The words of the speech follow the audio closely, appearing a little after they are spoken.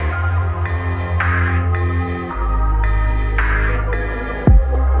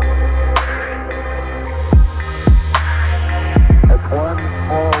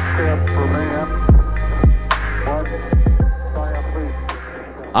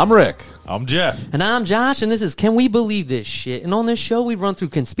I'm Rick. I'm Jeff. And I'm Josh, and this is Can We Believe This Shit? And on this show, we run through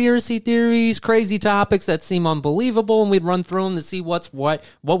conspiracy theories, crazy topics that seem unbelievable, and we'd run through them to see what's what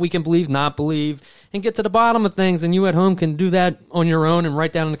we can believe, not believe, and get to the bottom of things. And you at home can do that on your own and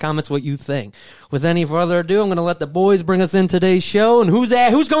write down in the comments what you think. With any further ado, I'm going to let the boys bring us in today's show. And who's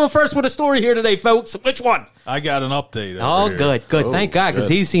going first with a story here today, folks? Which one? I got an update over here. Good. Oh, Thank God, because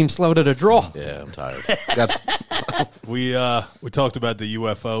good. he seems slow to the draw. Yeah, I'm tired. We talked about the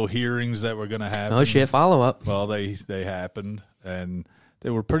UFO hearings that were going to happen. Oh, shit, follow up. Well, they happened, and they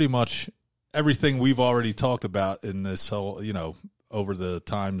were pretty much everything we've already talked about in this whole, over the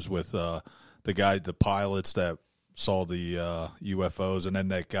times with the pilots that saw the UFOs, and then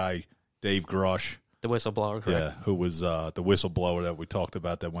that guy, Dave Grush. The whistleblower, correct? Yeah, who was the whistleblower that we talked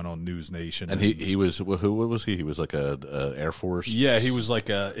about that went on News Nation. And he was, who was he? He was like a Air Force? Yeah, he was like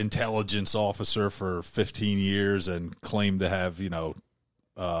a intelligence officer for 15 years and claimed to have,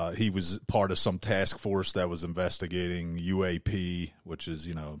 he was part of some task force that was investigating UAP, which is,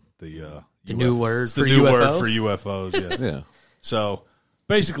 the new word for for new UFO? word for UFOs. Yeah. Yeah. So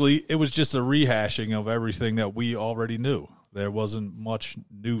basically, it was just a rehashing of everything that we already knew. There wasn't much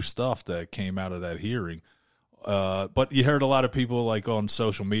new stuff that came out of that hearing. But you heard a lot of people like on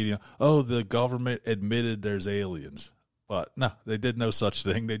social media, oh, the government admitted there's aliens. But no, they did no such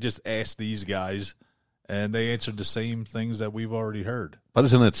thing. They just asked these guys, and they answered the same things that we've already heard. But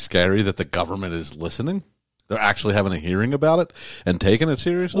isn't it scary that the government is listening? They're actually having a hearing about it and taking it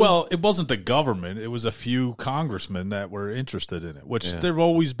seriously? Well, it wasn't the government. It was a few congressmen that were interested in it, which there've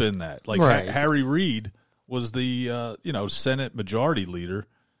always been that. Like Right. Harry Reid was the Senate Majority Leader,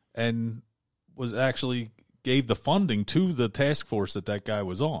 and was actually gave the funding to the task force that guy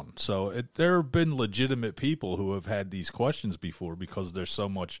was on. So there have been legitimate people who have had these questions before because there's so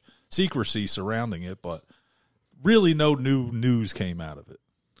much secrecy surrounding it, but really no new news came out of it.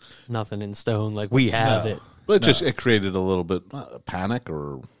 Nothing in stone. Like, we have it. But it created a little bit panic,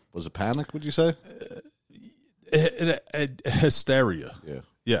 or was it panic, would you say? Hysteria. Yeah.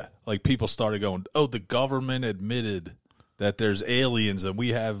 Yeah, like people started going, oh, the government admitted that there's aliens and we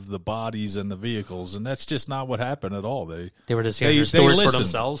have the bodies and the vehicles, and that's just not what happened at all. They were just hearing their stories for listened.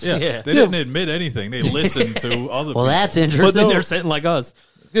 themselves. Yeah, they didn't admit anything. They listened to other people. Well, that's interesting. They're sitting like us.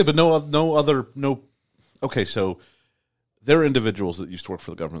 Yeah, but no. Okay, so they're individuals that used to work for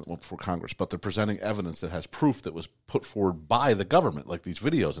the government, that work for Congress, but they're presenting evidence that has proof that was put forward by the government, like these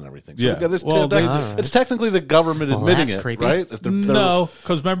videos and everything. So Yeah. it's technically the government admitting that's it, creepy. right? No,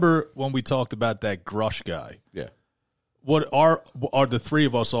 because remember when we talked about that Grush guy? Yeah. What are the three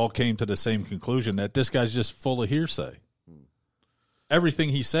of us all came to the same conclusion that this guy's just full of hearsay. Everything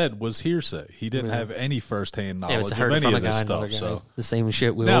he said was hearsay. He didn't have any firsthand Yeah, knowledge it's of heard any from of a this guy, stuff. another guy. So The same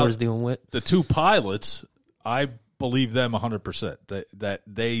shit we Now, always dealing with. the two pilots, I believe them 100% that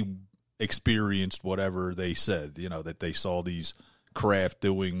they experienced whatever they said, that they saw these craft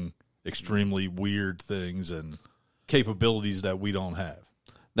doing extremely weird things and capabilities that we don't have.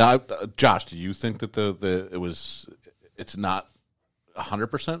 Now, Josh, do you think that it's not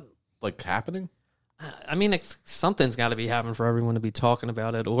 100% like happening? I mean, something's got to be happening for everyone to be talking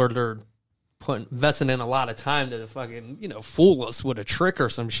about it, or they're investing in a lot of time to fucking, fool us with a trick or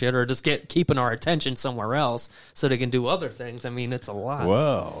some shit, or just keeping our attention somewhere else so they can do other things. I mean, it's a lot.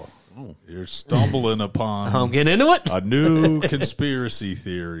 Well, you're stumbling upon I'm getting into it. a new conspiracy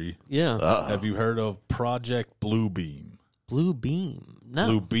theory. Yeah. Have you heard of Project Bluebeam? Blue Beam. No.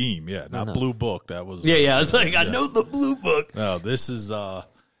 Blue Beam, yeah, not No. Blue Book. That was Yeah. It's like, I know the Blue Book. No, this is.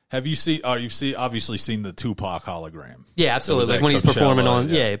 Have you seen? You've obviously seen the Tupac hologram. Yeah, absolutely. That was Like when at he's performing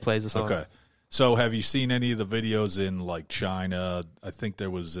Coachella, on, he plays the song. Okay. So have you seen any of the videos in like China? I think there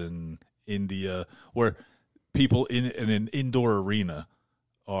was in India where people in an indoor arena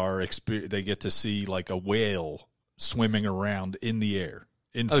they get to see like a whale swimming around in the air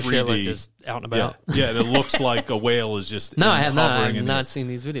in 3D. Shit, like just out and about. Yeah, and it looks like a whale is just No, I have not. I hovering have in the air. not seen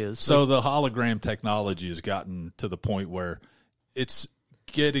these videos. So the hologram technology has gotten to the point where it's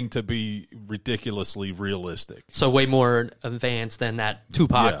getting to be ridiculously realistic. So way more advanced than that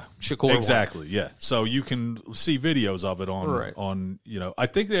Tupac Shakur one. Exactly, yeah. So you can see videos of it on I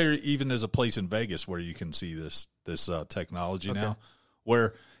think there even is a place in Vegas where you can see this technology now,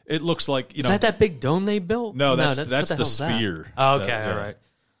 where it looks like Is that big dome they built? No, that's what the hell's that? sphere. Oh, okay, all right.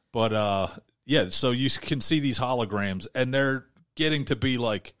 But so you can see these holograms, and they're getting to be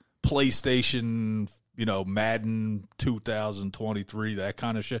like PlayStation, Madden 2023, that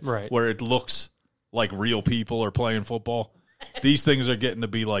kind of shit, right? Where it looks like real people are playing football. These things are getting to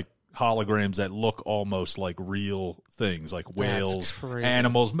be like holograms that look almost like real things, like whales,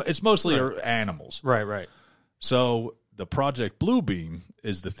 animals. It's mostly animals, right. So the Project Bluebeam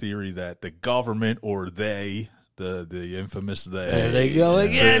is the theory that the government or they, the infamous they. There they go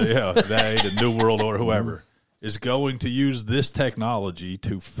again. They, the New World Order, whoever, is going to use this technology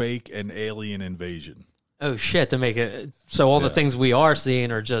to fake an alien invasion. Oh, shit, to make it so all the things we are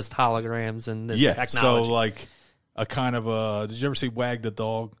seeing are just holograms and this technology. So like a kind of a, did you ever see Wag the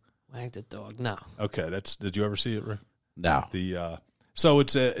Dog? Wag the Dog, no. Okay, did you ever see it, Rick? No. So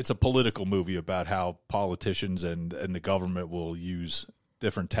it's a political movie about how politicians and the government will use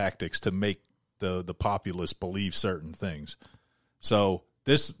different tactics to make the populace believe certain things. So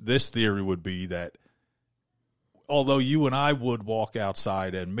this theory would be that although you and I would walk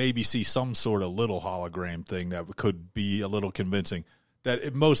outside and maybe see some sort of little hologram thing that could be a little convincing, that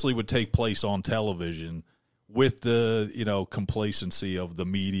it mostly would take place on television with the, complacency of the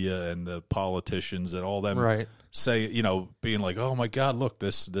media and the politicians and all them say, being like, oh my God, look,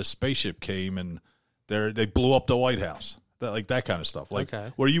 this spaceship came and they blew up the White House. That kind of stuff.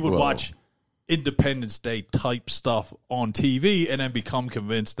 Where you would watch Independence Day type stuff on TV and then become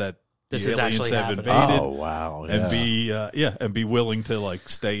convinced that this the is aliens actually have happening. invaded. Oh wow! And be willing to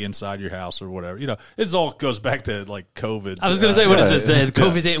stay inside your house or whatever. This all goes back to COVID. I was going to say, what is this?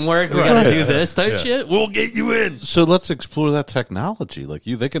 COVID didn't work. We got to do this type shit. We'll get you in. So let's explore that technology.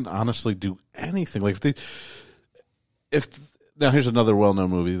 They can honestly do anything. Now here's another well-known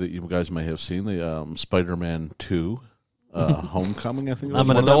movie that you guys may have seen, the Spider-Man 2, Homecoming. I think. I'm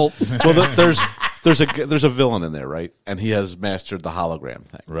an adult. Well, there's a villain in there, right? And he has mastered the hologram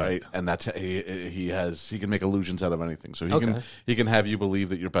thing, right? And that's he can make illusions out of anything. So he can have you believe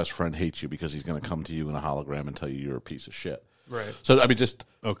that your best friend hates you because he's going to come to you in a hologram and tell you you're a piece of shit. Right. So I mean, just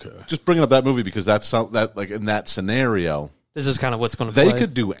bringing up that movie because that's in that scenario. This is kind of what's going to. They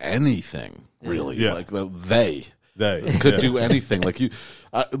could do anything, really. Yeah. They could do anything.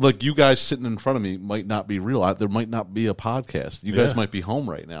 You guys sitting in front of me might not be real. There might not be a podcast. You guys might be home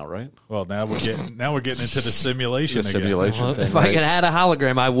right now, right? Well, now we're getting into the simulation. Well, if I could add a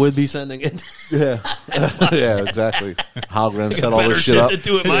hologram, I would be sending it. Yeah, yeah, exactly. Hologram set all this shit up. To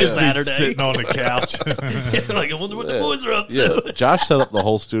do it my Saturday, sitting on the couch. I wonder what the boys are up to. Yeah. Josh set up the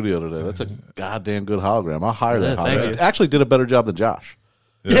whole studio today. That's a goddamn good hologram. I'll hire that thank hologram. you. It actually did a better job than Josh.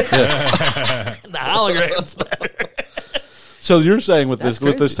 The hologram's better. So you're saying with That's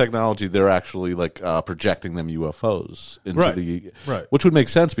this crazy. technology, they're actually projecting them UFOs into the which would make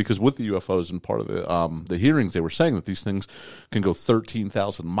sense because with the UFOs and part of the hearings, they were saying that these things can go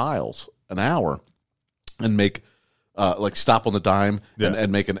 13,000 miles an hour and make stop on the dime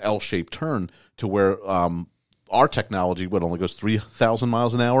and make an L-shaped turn to where our technology only goes 3,000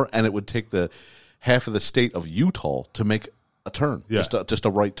 miles an hour, and it would take the half of the state of Utah to make a turn, just a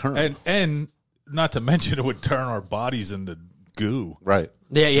right turn, and not to mention it would turn our bodies into goo. Right.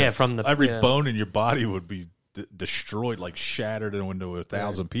 Yeah. From the every bone in your body would be destroyed, shattered into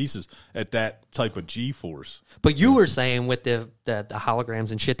 1,000 pieces at that type of G-force. But you were saying with the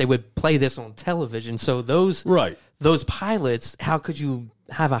holograms and shit, they would play this on television. So those pilots, how could you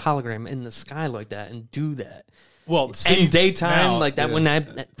have a hologram in the sky like that and do that? Well, in daytime like that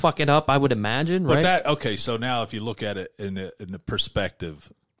wouldn't that fuck it up? I would imagine, right? But so now if you look at it in the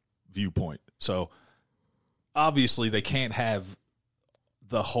perspective viewpoint, so obviously they can't have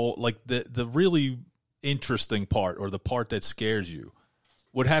the whole the really interesting part or the part that scares you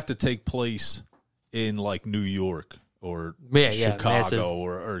would have to take place in New York or Chicago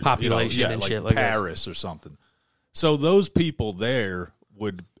or population and shit like Paris or something. So those people there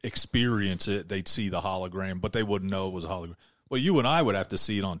would experience it. They'd see the hologram, but they wouldn't know it was a hologram. Well, you and I would have to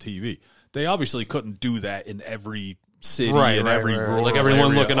see it on TV. They obviously couldn't do that in every city and every rural like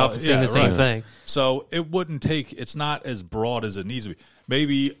everyone area. looking up and seeing the same thing. So it wouldn't take. It's not as broad as it needs to be.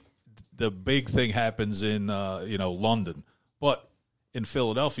 Maybe the big thing happens in London, but in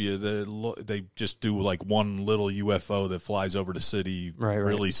Philadelphia they just do one little UFO that flies over the city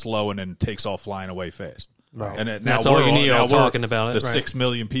really slow and then takes off flying away fast. Right. And that's all you need. Talking about it. The 6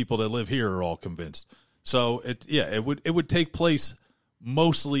 million people that live here are all convinced. So it would take place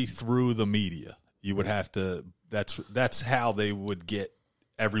mostly through the media. You would have to. That's how they would get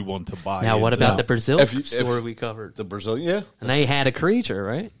everyone to buy. Now, what about the Brazil story we covered? The Brazilian, and they had a creature,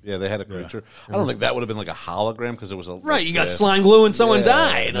 right? Yeah, they had a creature. I don't think that would have been a hologram because it was a you got slime glue and someone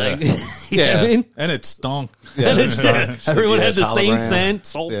died. You know what I mean? And it stunk. Yeah, everyone had the same scent,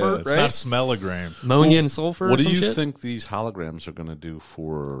 sulfur. Yeah, it's not smellogram. Ammonia and sulfur. What do you shit? think these holograms are going to do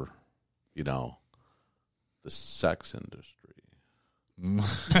for, the sex industry?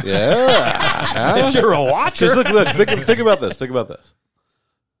 Yeah. If you're a watcher. Just think about this. Think about this.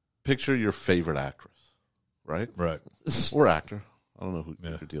 Picture your favorite actress, right? Right. Or actor. I don't know who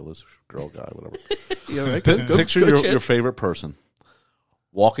your deal is. Girl, guy, whatever. Yeah, right. Picture your favorite person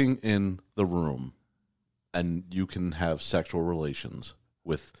walking in the room and you can have sexual relations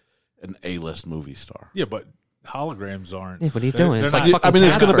with an A-list movie star. Yeah, but holograms aren't. Yeah, what are you doing? It's like not- fucking I mean,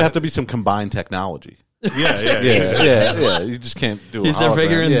 it's going Casper. to have to be some combined technology. Yeah. You just can't do. Is they're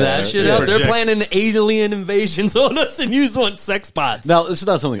figuring that shit out? They're Project. planning alien invasions on us, and you just want sex bots. Now, this is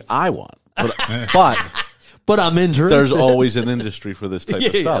not something I want, but But I'm interested. there's always an industry for this type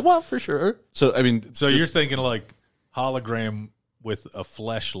of stuff. Well, for sure. So, I mean, So you're thinking like hologram with a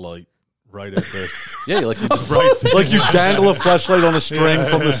fleshlight right at the, yeah, like you just, like you dangle a fleshlight on a string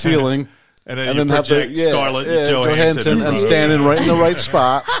from the ceiling, and then you project Scarlett Johansson and standing right in the right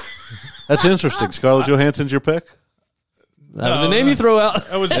spot. That's interesting. Scarlett Johansson's your pick? That was the name you throw out.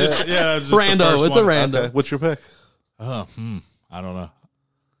 It was just it was just the Rando. first It's a one. rando. Okay. What's your pick? I don't know.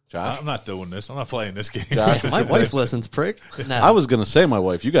 Josh? I'm not doing this. I'm not playing this game. Josh, what's My your wife pick? listens, prick. No. I was going to say my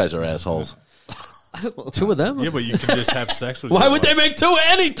wife. You guys are assholes. two of them. Yeah, but you can just have sex with. Why your would they wife. make two of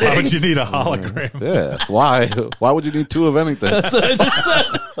anything? Why would you need a hologram? Yeah. Why? Why would you need two of anything? That's what I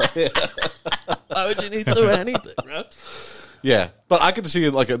just said. Why would you need two of anything, bro? Yeah. But I could see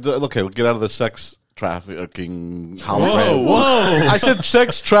it like, okay, get out of the sex trafficking hologram. Whoa. I said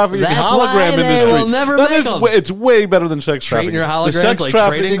sex trafficking That's hologram why they industry. will never That make is them. it's way better than sex Trading trafficking. your The holograms sex like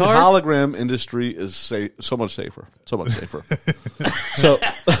trafficking trading cards? hologram industry is so much safer. So much safer. so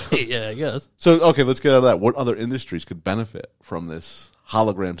Yeah, I guess. so okay, let's get out of that. What other industries could benefit from this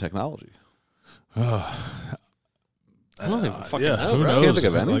hologram technology? I don't even fucking Yeah, know, who bro. knows? Can't think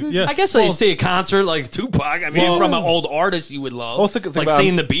of anything? Like, yeah. I guess you see a concert like Tupac. I mean, Well- from an old artist you would love. Well, think like about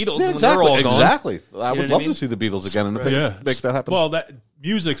seeing the Beatles Yeah, when exactly. they're all gone. Exactly. I would what I love mean? to see the Beatles again and Yeah, make that happen. Well, that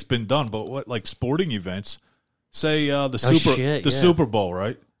music's been done, but what like sporting events? Say the shit, yeah. Super Bowl,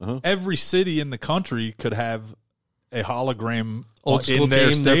 right? Uh-huh. Every city in the country could have a hologram Old school in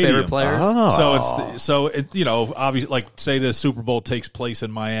their team, their stadium. favorite players. Oh. So it's you know, obviously, like say the Super Bowl takes place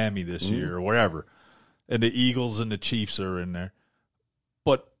in Miami this Mm-hmm. year or wherever, and the Eagles and the Chiefs are in there,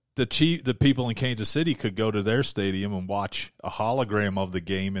 but the people in Kansas City could go to their stadium and watch a hologram of the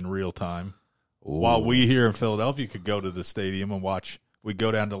game in real time, while we here in Philadelphia could go to the stadium and watch. We'd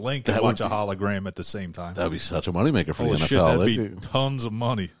go down to Link and That watch would a hologram at the same time. That'd be such a moneymaker for Holy the shit, NFL. that'd They be could- tons of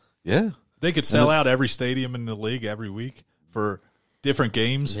money. yeah. They could sell out every stadium in the league every week for different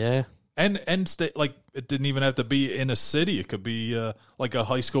games. Yeah. And like it didn't even have to be in a city. It could be like a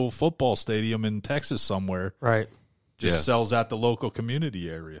high school football stadium in Texas somewhere. Right. Just Yeah. sells out the local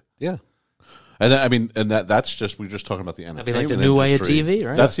community area. Yeah. And then, I mean, and that's just we're just talking about the be entertainment. like the new way of industry. TV,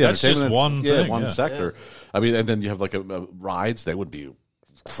 right? That's the That's just entertainment. one thing, one yeah. sector. I mean, and then you have like a rides. They would be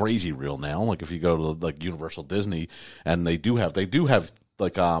crazy real now. Like if you go to like Universal Disney, and they do have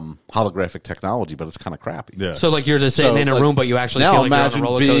like holographic technology, but it's kind of crappy. Yeah. So like you're just sitting in a like, room, but you actually now feel like imagine you're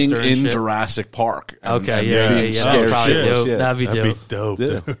on a roller being coaster and in shit. Jurassic Park. And, Okay, and yeah, being yeah, scared that's probably shit. dope. Yeah. That'd be That'd dope. be dope.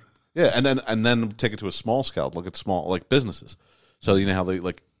 Yeah. dude. Yeah, and then take it to a small scale. Look at small like businesses. So you know how they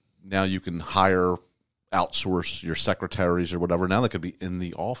like now you can outsource your secretaries or whatever. Now they could be in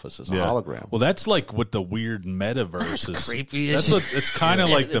the office as a hologram. Well, that's like what the weird metaverse is. creepy as That's what it's kind of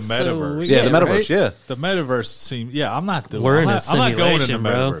like the It's so metaverse. weird. yeah, the yeah, metaverse. right? Yeah, The metaverse seems. Yeah, I'm not doing. We're I'm in a not, I'm not going in the simulation,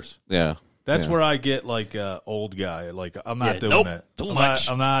 bro. metaverse. yeah. That's Yeah. where I get like old guy. Like I'm not Yeah, doing nope, that. too I'm much.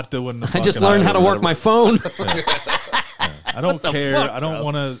 I'm not doing. The I just fucking- learned how to work my phone. I don't care. fuck, I don't bro?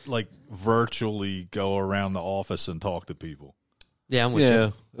 want to like virtually go around the office and talk to people. Yeah, I'm with Yeah,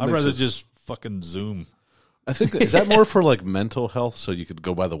 you. I'd rather just fucking Zoom. I think is that more for like mental health, so you could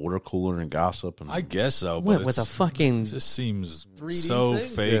go by the water cooler and gossip. And I guess so. But Went with a it's- fucking. it just seems 3D so thing?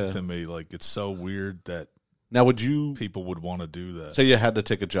 fake Yeah. to me. Like it's so weird that now, would you people would want to do that. say you had to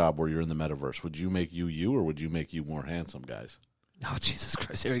take a job where you're in the metaverse? Would you make you, or would you make you more handsome, guys? Oh Jesus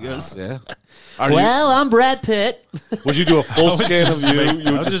Christ! Here he goes. Yeah. Well, I'm Brad Pitt. Would you do a full scan of you? You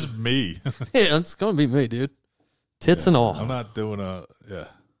That would was just, just me. Yeah, it's gonna be me, dude. Tits and all. I'm not doing a yeah.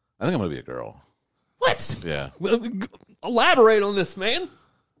 I think I'm gonna be a girl. What? Yeah, Well, elaborate on this, man.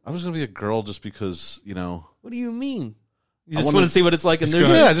 I was gonna be a girl just because What do you mean? You I just wanna- want to see what it's like in new.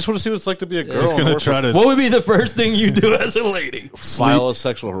 Yeah, I just want to see what it's like to be a girl. He's and gonna work try to What would be the first thing you do as a lady? file a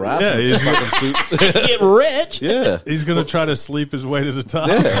sexual harassment. Yeah, he's- fucking suit. Get rich. Yeah, He's gonna try to sleep his way to the top.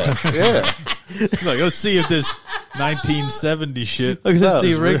 yeah. Like, let's see if this 1970 shit. I'm gonna No,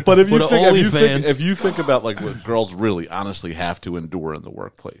 see Rick. But if you with think, OnlyFans. if you think about like what girls really honestly have to endure in the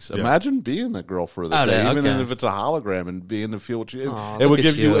workplace, imagine being a girl for the Oh, day, yeah, even okay. if it's a hologram, and being to feel what you. Aw, it look would at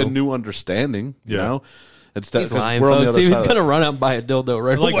give you a you. new understanding. You Yeah. know, it's that He's 'cause lying, we're on the folks. other He's side. gonna run out and buy a dildo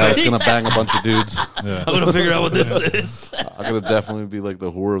right Like away. that. It's gonna bang a bunch of dudes. Yeah. I'm gonna figure out what this is. I'm gonna definitely be like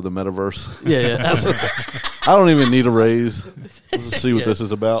the whore of the metaverse. Yeah, that's I don't even need a raise. Let's see what this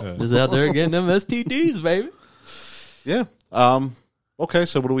is about. just out there getting them STDs, baby. Yeah. Okay,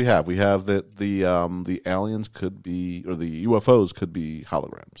 so what do we have? We have that the aliens could be, or the UFOs could be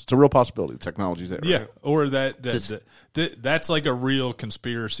holograms. It's a real possibility. The technology's there. Yeah, right? or that's like a real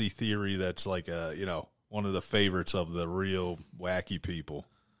conspiracy theory. That's like one of the favorites of the real wacky people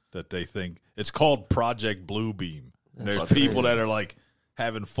that they think it's called Project Bluebeam. There's people that are like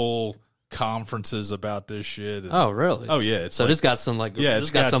having full conferences about this shit. Oh, really? Oh, yeah. It's so this got some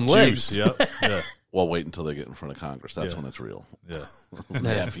it's got some juice. legs. Yep. Yeah. Well, wait until they get in front of Congress. That's when it's real. Yeah. When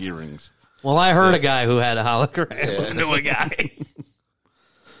they have hearings. Well, I heard a guy who had a hologram. I knew a guy.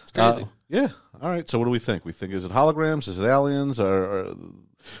 It's crazy. Yeah. All right. So what do we think? We think, is it holograms? Is it aliens?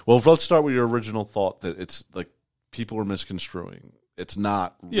 Well, let's start with your original thought that it's like people are misconstruing. It's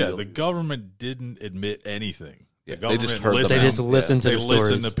not real. Yeah, the government didn't admit anything. Yeah, The government they just heard They just listened to They the stories.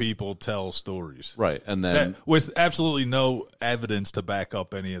 listen to people tell stories. Right. And then With absolutely no evidence to back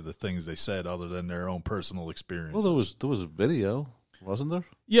up any of the things they said other than their own personal experience. well, there was a video, wasn't there?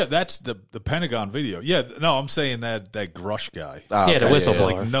 Yeah, that's the Pentagon video. Yeah, no, I'm saying that Grush guy. Yeah, the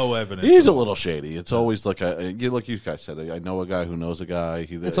whistleblower. Like no evidence. He's a little shady. It's always like like you guys said. I know a guy who knows a guy.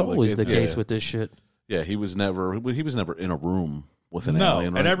 It's always the case with this shit. Yeah, he was never in a room with an No, alien.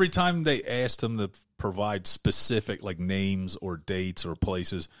 and right? every time they asked him to provide specific like names or dates or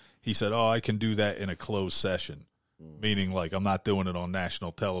places, he said, "Oh, I can do that in a closed session," meaning like I'm not doing it on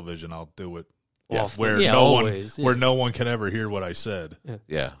national television. I'll do it where no one can ever hear what I said.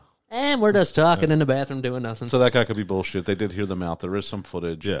 Yeah. And we're just talking in the bathroom doing nothing. So that guy could be bullshit. They did hear them out. There is some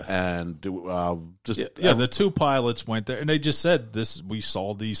footage. Yeah. And the two pilots went there, and they just said this. We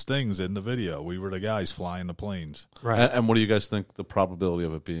saw these things in the video. We were the guys flying the planes. Right. And what do you guys think the probability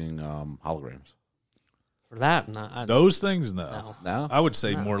of it being holograms? For that, Those things, no. No? I would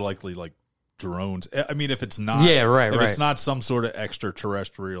say more likely like drones. I mean, if it's not, If it's not some sort of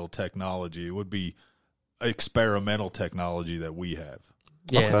extraterrestrial technology, it would be experimental technology that we have.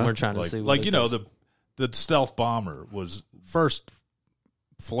 yeah, Okay. we're trying to Like, see. like you know, the stealth bomber was first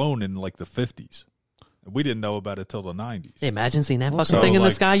flown in like the 50s. We didn't know about it till the 90s. Hey, imagine seeing that fucking So, thing in the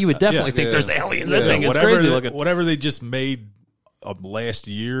like, sky. You would definitely yeah. think there's aliens. That thing is whatever crazy they, looking. Whatever they just made last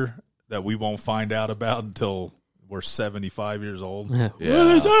year that we won't find out about until we're 75 years old. Yeah. Yeah.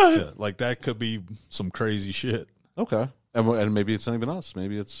 What is that? Yeah, like that could be some crazy shit. Okay. And maybe it's not even us.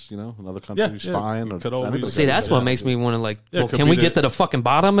 Maybe it's, another country spying. Or Could always anybody. See, that's what makes me want to Yeah, it could can be we the- get to the fucking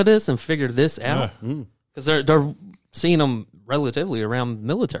bottom of this and figure this out? Yeah. Because they're seeing them relatively around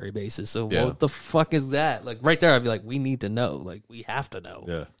military bases. So what the fuck is that? Like right there, I'd be like, we need to know. Like we have to know.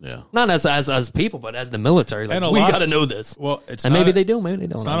 Yeah. Yeah. Not as people, but as the military. Like, And we got to know this. Well, it's And not, maybe they do, maybe they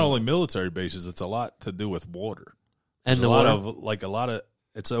don't. It's not only military bases. It's a lot to do with water. and There's the a lot of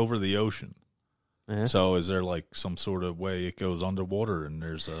it's over the ocean. Yeah. So is there like some sort of way it goes underwater and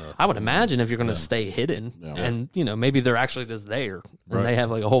there's a I would imagine if you're going to stay hidden, and maybe they're actually just there, and they have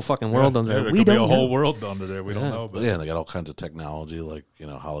like a whole fucking world under there. there We could be don't a whole know. world under there. We don't know. But But yeah, they got all kinds of technology like,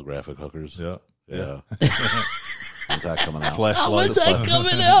 holographic hookers. yeah. Yeah. When's that coming out? Flashlights. When's that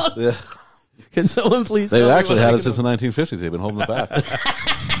coming out? Yeah. Can someone please? They've tell me actually when had I it since the 1950s. They've been holding it back.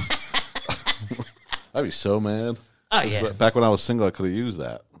 I'd be so mad. Oh yeah, Back when I was single, I could have used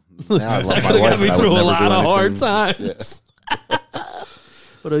that. Now I love that my could have wife got me and I would through a never lot do of hard anything. times.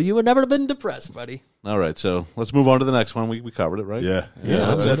 But you would never have been depressed, buddy. All right, so let's move on to the next one. We covered it, right? Yeah.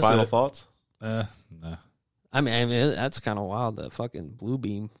 that's Any That's final it. thoughts? No. I mean that's kind of wild. The fucking blue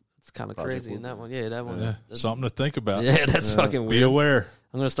beam. It's kind of Project crazy Blue in that one. Yeah, that one. Yeah. That's- Something to think about. Yeah, that's fucking Be weird. aware.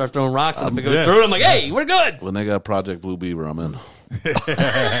 I'm gonna start throwing rocks, and if it goes yeah. through, I'm like, "Hey, we're good." When they got Project Blue Beaver, I'm in.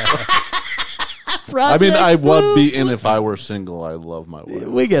 I mean, I would be in if I were single. I love my wife.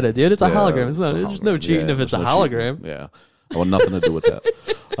 We get it, dude. It's a Yeah, hologram. It's not. a There's no hologram. cheating Yeah, if it's a there's no hologram. cheating. Yeah, I want nothing to do with that.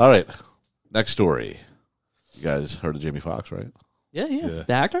 All right, next story. You guys heard of Jamie Foxx, right? Yeah, yeah. Yeah.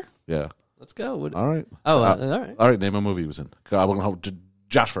 The actor. Yeah. Let's go. What- All right. Oh, all right. All right. Name a movie he was in. Go, I want to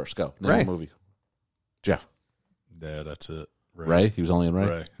Josh first. Go. Name Ray. a movie. Jeff. Yeah, that's it. Ray. He was only in Ray.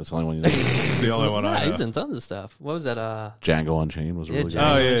 Ray. That's the only one you know. It's the only one Yeah, I know. he's in tons of stuff. What was that? Django Unchained was a really good.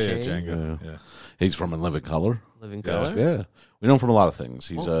 Django. Oh, yeah, Shane. Django. Yeah. He's from In Living Color. Living Color. Yeah, we know him from a lot of things.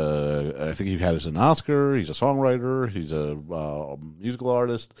 He's I think he had an Oscar. He's a songwriter. He's a musical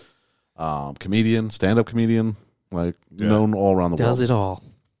artist, comedian, stand-up comedian, known all around the world. Does it all.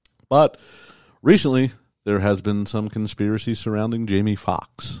 But recently, there has been some conspiracy surrounding Jamie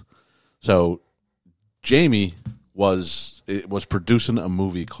Foxx. So, Jamie was producing a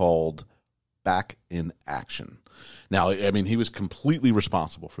movie called Back in Action. Now, I mean, he was completely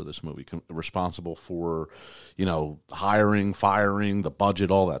responsible for this movie, responsible for, hiring, firing, the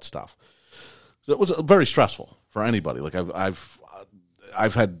budget, all that stuff. So it was very stressful for anybody. Like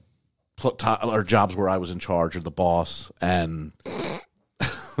I've had jobs where I was in charge or the boss, and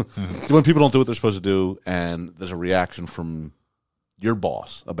when people don't do what they're supposed to do, and there's a reaction from your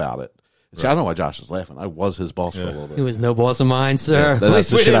boss about it. See, I know why Josh is laughing. I was his boss for a little bit. He was no boss of mine, sir. That's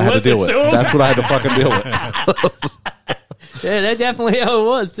the shit I had to deal with. That's what I had to fucking deal with. Yeah, that's definitely how it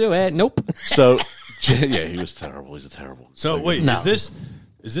was too. Nope. So, yeah, he was terrible. He's a terrible. So wait, No. is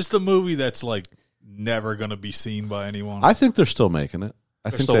this the movie that's like never going to be seen by anyone? I think they're still making it. I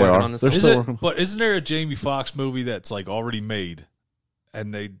think still they working are. on this They're one. still working. But isn't there a Jamie Foxx movie that's like already made,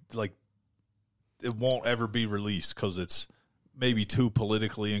 and they like it won't ever be released because it's maybe too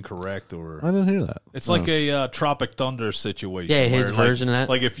politically incorrect, or I didn't hear that. it's like a Tropic Thunder situation. Yeah, his where, version of that.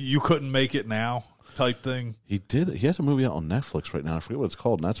 Like if you couldn't make it now, type thing. He did. He has a movie out on Netflix right now. I forget what it's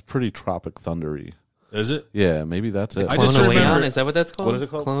called, and that's pretty Tropic Thundery. Is it? Yeah, maybe that's it. I Clone just of remember- Leon, is that what that's called? What is it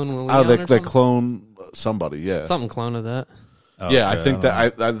called? Clone of Leon. Oh, or they something? clone somebody. Yeah, Something clone of that. yeah. I Okay, think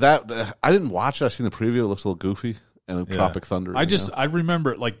don't know. that I didn't watch it. I seen the preview. It looks a little goofy and Yeah. Tropic Thunder. I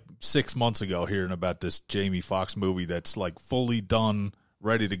remember like 6 months ago hearing about this Jamie Foxx movie that's like fully done,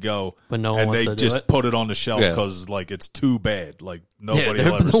 ready to go, But no one and wants they to do just it. put it on the shelf Yeah. because like it's too bad. Like nobody Yeah,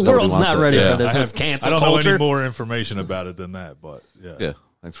 will ever the see it. world's wants not it. ready Yeah. for this. I It's have- cancel I don't know culture. any more information about it than that, but yeah. Yeah.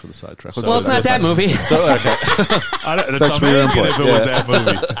 Thanks for the sidetrack. Well, it's not that movie. I don't, Thanks I'm for your asking input. if it was that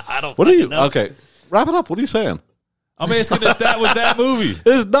movie. I don't. What are you? know. Okay, wrap it up. What are you saying? I'm asking if that was that movie.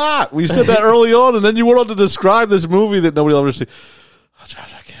 It's not. We said that early on, and then you went on to describe this movie that nobody will ever see. Oh,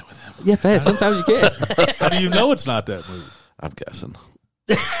 Josh, I can't with him. Yeah, fast. Sometimes you can. How do you know it's not that movie? I'm guessing.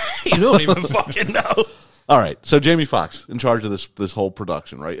 You don't even fucking know. All right, so Jamie Foxx in charge of this whole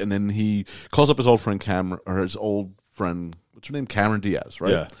production, right? And then he calls up his old friend what's her name, Cameron Diaz,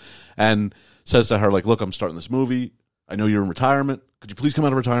 right? Yeah. And says to her, like, look, I'm starting this movie. I know you're in retirement. Could you please come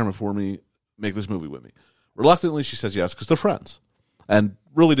out of retirement for me, make this movie with me? Reluctantly, she says yes because they're friends, and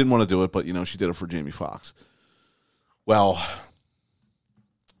really didn't want to do it, but she did it for Jamie Foxx. Well,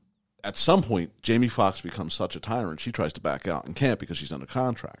 at some point, Jamie Foxx becomes such a tyrant, she tries to back out and can't because she's under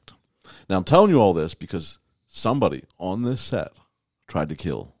contract. Now, I'm telling you all this because somebody on this set tried to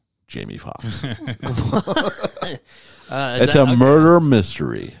kill Jamie Foxx. It's a murder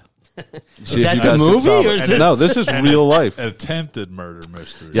mystery. Is that the movie, or is this? No, this is real life. An attempted murder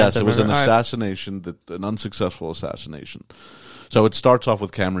mystery. Yes, it was an All right. assassination, an unsuccessful assassination. So it starts off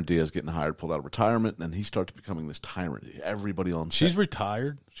with Cameron Diaz getting hired, pulled out of retirement, and he starts becoming this tyrant. Everybody on set. She's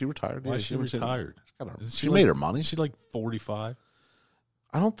retired. She retired. Why Yeah, is she retired? She made her money. Is she like 45?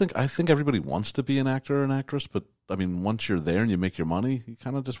 I think everybody wants to be an actor or an actress, but I mean, once you're there and you make your money, you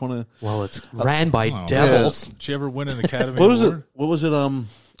kind of just want to. Well, it's ran by Oh, devils. Did she ever win an Academy What was it? Award? What was it?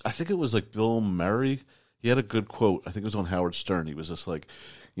 I think it was like Bill Murray. He had a good quote. I think it was on Howard Stern. He was just like,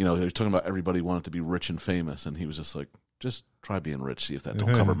 he was talking about everybody wanted to be rich and famous, and he was just like, just try being rich, see if that don't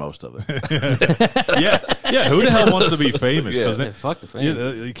cover most of it. Yeah. Who the hell wants to be famous? Yeah. Yeah, fuck the fame.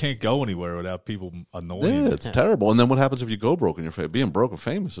 You can't go anywhere without people annoying Yeah, you. it's terrible. And then what happens if you go broke in your face? Being broke and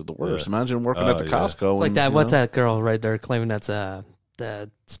famous is the worst. Yeah. Imagine working at the yeah. Costco. It's like and, that. you What's know? that girl right there claiming that's the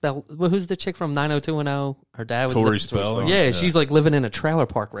spell? Who's the chick from 90210? Her dad was Tori the, Spelling. Yeah, Yeah. she's like living in a trailer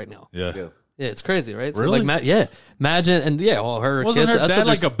park right now. Yeah. Yeah. Yeah, it's crazy, right? So Really? like, imagine, and yeah, all her Wasn't kids. her that's dad what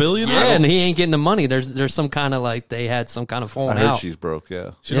like there's- a billionaire? Yeah, and he ain't getting the money. There's some kind of like they had some kind of I falling heard out. she's broke,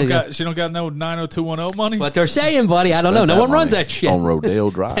 yeah. She Yeah, don't got no 90210 money. What they're saying, buddy, I don't know. Spent No that one runs money that shit. on Rodeo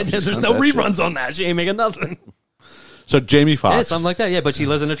Drive. And She there's spent no that shit. reruns on that. She ain't making nothing. So Jamie Yeah, Foxx. something like that. Yeah, but she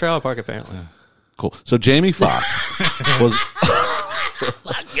lives in a trailer park apparently. Cool. So Jamie Foxx was.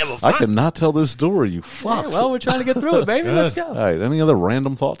 I cannot tell this story, you Yeah, fucks. well, we're trying to get through it, baby. Let's go. All right. Any other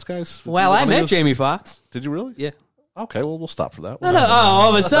random thoughts, guys? Well, I met Jamie Foxx. Did you really? Yeah. Okay, well, we'll stop for that. No, no. Oh, all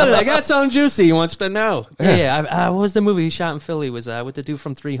of a sudden, I got something juicy he wants to know. Yeah. What was the movie he shot in Philly? Was with the dude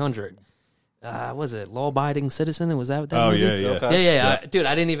from 300? Was it Law Abiding Citizen? Was that? Oh, movie? yeah, yeah. Okay. Yeah. Dude,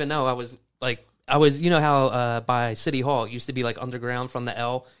 I didn't even know. I was, you know how by City Hall it used to be like underground from the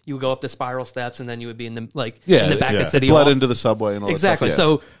L. You would go up the spiral steps, and then you would be in the in the back yeah. of City Bled Hall. into the subway and all Exactly. that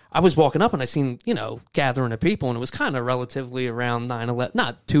stuff. So I was walking up and I seen, gathering of people, and it was kind of relatively around 9/11.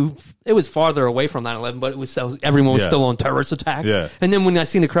 Not too, it was farther away from 9/11, but it was everyone was Yeah. still on terrorist attack. Yeah. And then when I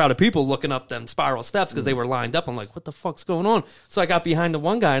seen a crowd of people looking up them spiral steps because they were lined up, I'm like, what the fuck's going on? So I got behind the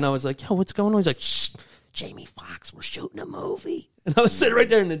one guy and I was like, yo, what's going on? He's like, shh, Jamie Foxx, we're shooting a movie. And I was sitting right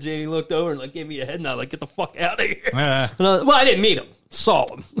there, and then Jamie looked over and like gave me a head nod, like, get the fuck out of here. Well, I didn't meet him, saw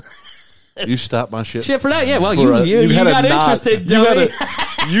him. You stopped my shit. Shit for that, yeah. Well, For you had a got nod. interested, You dummy.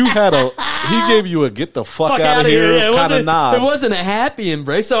 had a. He gave you a get the fuck out of outta here Yeah, kind of nod. It wasn't a happy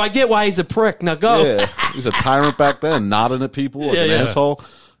embrace, so I get why he's a prick. Now go. Yeah, he was a tyrant back then, nodding at people like Yeah, an yeah. asshole.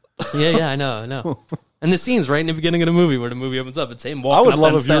 Yeah, I know. And the scene's right in the beginning of the movie where the movie opens up. It's him I walking would up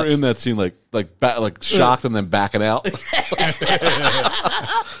love them if you were steps. in that scene, like shocked and then backing out.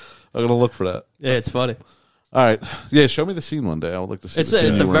 I'm gonna look for that. Yeah, it's funny. All right, yeah, show me the scene one day. I would like to see. It's the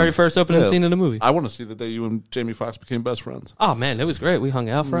scene the you were very in. first opening Yeah. scene of the movie. I want to see the day you and Jamie Foxx became best friends. Oh man, it was great. We hung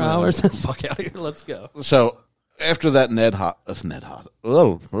out for hours. Fuck out of here. Let's go. So after that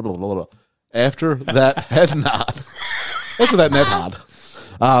after that head nod, after that Ned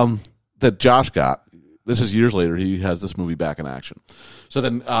Hod, that Josh got. This is years later. He has this movie back in action. So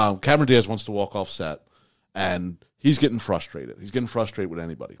then Cameron Diaz wants to walk off set, and he's getting frustrated. He's getting frustrated with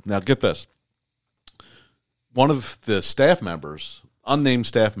anybody. Now, get this. One of the staff members, unnamed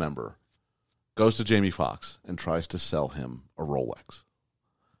staff member, goes to Jamie Foxx and tries to sell him a Rolex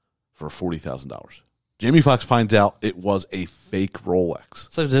for $40,000. Jamie Foxx finds out it was a fake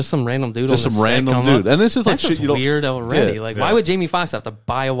Rolex. So just some random dude. Just on the some set random come dude. up? And this is like That's shit just you don't... weird already. Yeah. Like, why would Jamie Foxx have to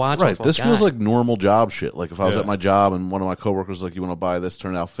buy a watch? Right. off a This guy? feels like normal job shit. Like if I was at my job and one of my coworkers was like, "You want to buy this?"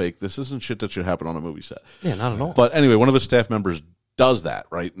 Turned out fake. This isn't shit that should happen on a movie set. Yeah, not at all. But anyway, one of his staff members does that,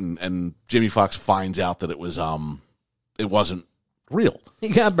 right? And Jamie Foxx finds out that it wasn't real. He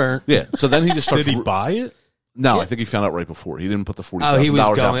got burnt. Yeah. So then he just starts. Did he buy it? No, I think he found out right before. He didn't put the $40,000 Oh, he was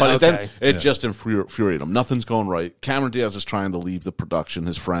out, going- but okay. it just infuriated him. Nothing's going right. Cameron Diaz is trying to leave the production,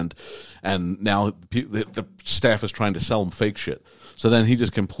 his friend, and now the staff is trying to sell him fake shit. So then he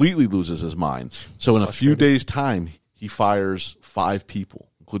just completely loses his mind. So in a few days' time, he fires 5 people,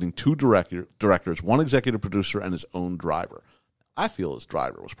 including 2 directors, 1 executive producer, and his own driver. I feel his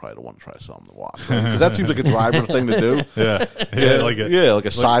driver was probably the one to try to sell him the watch, because that seems like a driver thing to do. Yeah, like a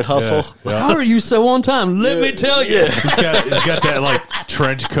side hustle. Yeah. How are you so on time? Let me tell you. He's got that like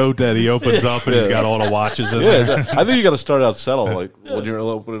trench coat that he opens up and he's got all the watches in there. I think you got to start out subtle, like when you're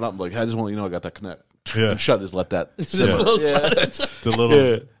opening up, like I just want to let you know I got that connect. Yeah. And shut, just let that This simmer. little silence. The little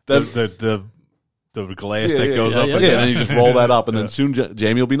Yeah. the glass that goes up yeah, and and down. then you just roll that up, and then soon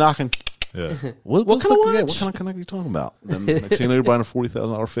Jamie will be knocking. Yeah. What kind of watch? What kind of connect are you talking about? And then next thing you know, you're buying a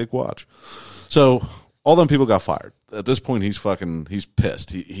 $40,000 fake watch. So all them people got fired. At this point, he's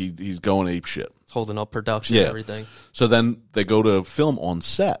pissed. He's going ape shit. Holding up production and everything. So then they go to film on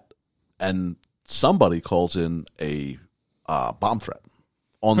set, and somebody calls in a bomb threat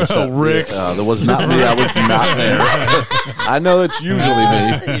on the set. Rick. That was not me. I was not there. I know it's usually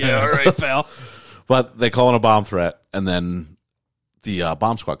me. Yeah, all right, pal. But they call in a bomb threat, and then the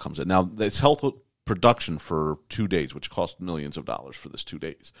bomb squad comes in. Now, it's held production for 2 days, which cost millions of dollars for this 2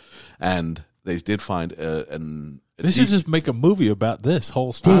 days. And they did find They should just make a movie about this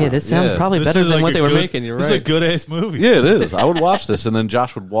whole stuff. Yeah, this sounds probably This better is than like what a they were good- making. You're This right. is a good ass movie. Yeah, it is. I would watch this, and then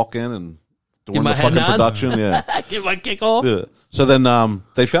Josh would walk in and during my the head fucking nod? production. Yeah. Give my kick off. Yeah. So then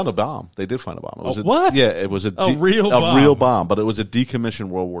they found a bomb. They did find a bomb. It was what? Yeah, it was A real bomb? real bomb, but it was a decommissioned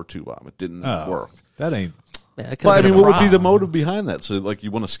World War II bomb. It didn't work. That ain't. Yeah, it could've Well, I been mean, a what would be the problem. motive behind that? So, like,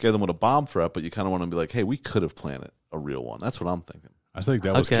 you want to scare them with a bomb threat, but you kind of want to be like, hey, we could have planted a real one. That's what I'm thinking. I think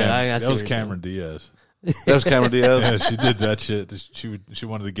that was Okay, I that see was what you're Cameron Diaz. That was Cameron Diaz. Yeah, she did that shit. She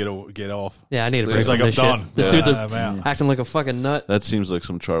wanted to get off. Yeah, I need a break He's like, from I'm this done. shit. This Yeah, dude's I'm out. acting like a fucking nut. That seems like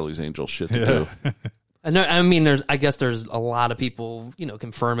some Charlie's Angel shit to do. I mean, I guess there's a lot of people,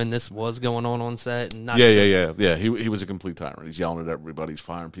 confirming this was going on set, and not Yeah. He was a complete tyrant. He's yelling at everybody. He's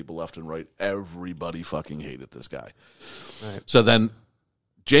firing people left and right. Everybody fucking hated this guy. Right. So then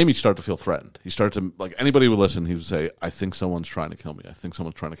Jamie started to feel threatened. He started to, like, anybody would listen, he would say, I think someone's trying to kill me. I think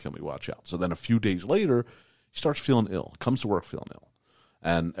someone's trying to kill me. Watch out. So then a few days later, he starts feeling ill. Comes to work feeling ill.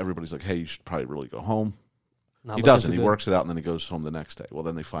 And everybody's like, hey, you should probably really go home. Not He looking doesn't. too He good. works it out, and then he goes home the next day. Well,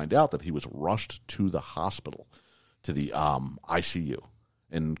 then they find out that he was rushed to the hospital, to the ICU,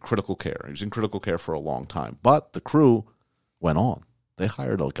 in critical care. He was in critical care for a long time. But the crew went on. They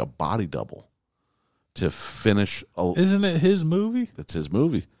hired like a body double to finish. Isn't it his movie? It's his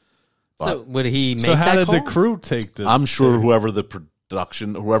movie. So would he make So how that did the call? crew take this? I'm sure whoever the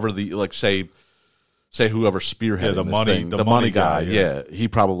production, whoever the, like, say whoever spearheaded the this money- thing, the the money money guy, guy, yeah. he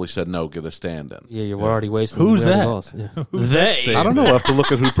probably said, no, get a stand in. Yeah, you're already wasting. Who's the very that? loss. Yeah. Who's that They. stand? I don't know. I have to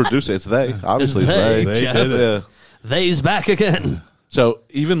look at who produced it. It's they. Obviously, it's They, they. Jeff. did it. Yeah. They's back again. So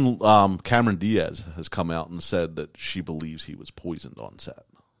even Cameron Diaz has come out and said that she believes he was poisoned on set.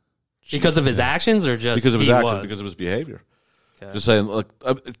 Because of his actions, or just Because of his he actions, was? because of his behavior. Okay. Just saying, look,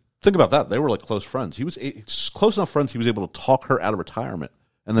 think about that. They were like close friends. He was close enough friends. He was able to talk her out of retirement,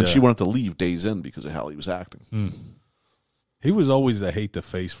 and then Yeah. she wanted to leave days in because of how he was acting. He was always a hate the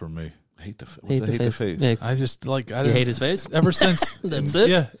face for me. Hate the face. Yeah. I just like I You didn't hate his face? ever since. That's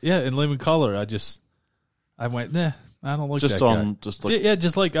it? Yeah. In Living Color, I went nah. I don't like Just that on, guy. just like Yeah,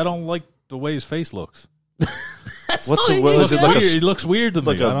 just like I don't like the way his face looks. That's What's all it- he what needs. is it like? He looks weird to me.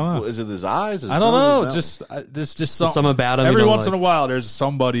 Like I don't know. Is it his eyes? His I don't nose, know. his mouth? There's just something about him you Every don't once like. in a while, there's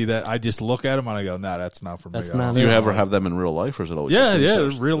somebody that I just look at him and I go, "Nah, that's not for me." That's I don't not Do it. you know. ever have them in real life, or is it always? Yeah, just yeah.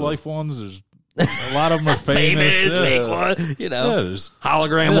 shows? There's real life ones. There's a lot of them are famous. Famous, yeah. fake one, Yeah, there's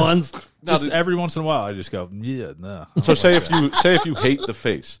hologram ones. just every once in a while I just go, yeah, no. So say if you hate the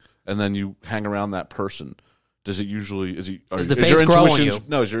face and then you hang around that person, does it usually is the your face grow on intuition? you?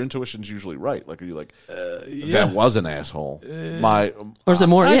 No, is your intuition's usually right? Like, are you like Yeah. that was an asshole? Or is it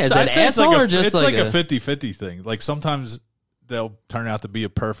more? Yeah, is I'd that say it's asshole like or just it's like a 50-50 thing. Like sometimes they'll turn out to be a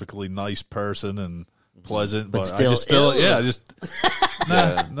perfectly nice person and pleasant, but still I just still, ill. yeah, I just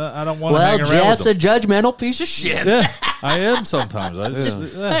nah, I don't want to well, hang around Jeff's with a them. judgmental piece of shit. Yeah, I am sometimes. I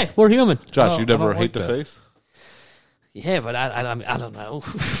just, yeah. Hey, we're human. Josh, I you don't never like hate the that. face? Yeah, but I don't know.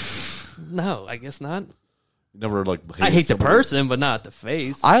 No, I guess not. You never like. I hate the somebody? person, but not the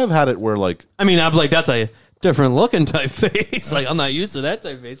face. I have had it where like I mean, I'm like, that's a different looking type face. Like, I'm not used to that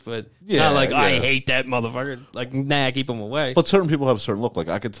type of face, but Yeah, not like, I yeah. hate that motherfucker. Like, nah, keep him away. But certain people have a certain look. Like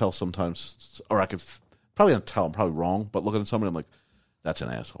I could tell sometimes, or I could probably not tell. I'm probably wrong, but looking at somebody, I'm like, that's an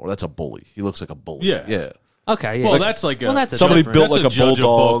asshole, or that's a bully. He looks like a bully. Yeah. yeah. Okay, yeah. Well, that's like that's a Somebody different- built that's like a judge of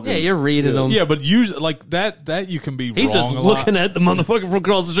bulldog. Yeah, you're reading them. yeah, but usually like that you can be. He's wrong just a lot. looking at the motherfucker from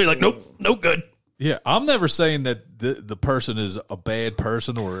across the street like, nope, no good. Yeah, I'm never saying that the person is a bad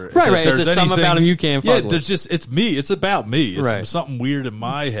person or Right, that right. It's there's just something anything- about him you can't Yeah, fuck with. there's just it's me. It's about me. It's Right. something weird in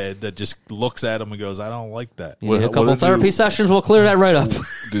my head that just looks at him and goes, "I don't like that." Yeah, What- a what couple did therapy you- sessions will clear that right up.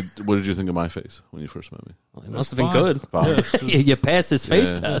 What did you think of my face when you first met me? It must have been fine. good. Fine. You passed his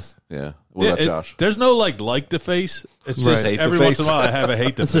face Yeah. test. Yeah. What Yeah, about Josh? there's no like the face. It's just Hate the every once face. in a while I have a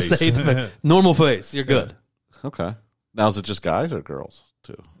hate the It's face. just the hate the face. Normal face. You're good. Okay. Now is it just guys or girls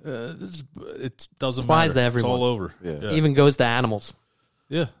too? It doesn't Applies matter. to everyone. It's all over. Yeah. Even goes to animals.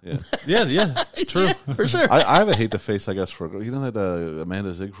 Yeah. Yeah. Yeah. True. For sure. I have a hate the face, I guess, for a girl. You know that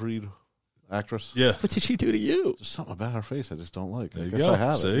Amanda Siegfried actress? Yeah. What did she do to you? There's something about her face I just don't like. I you guess go. I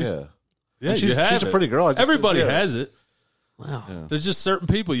have See? it. Yeah. Yeah. And you have she's a it. pretty girl. I just- Everybody yeah. has it. Wow. Yeah. There's just certain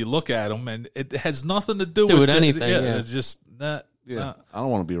people you look at them and it has nothing to do Do with with anything, Yeah, yeah. it's just not. Yeah. not- I don't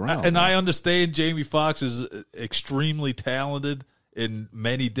want to be around. and her. I understand Jamie Foxx is extremely talented in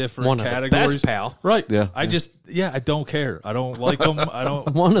many different One of the categories. best, pal. Right. Yeah. I don't care. I don't like him. I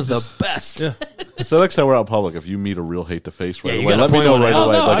don't. One of the best. Yeah. So next time we're out in public, if you meet a real hate the face right Yeah, you away, gotta let me point know one right out.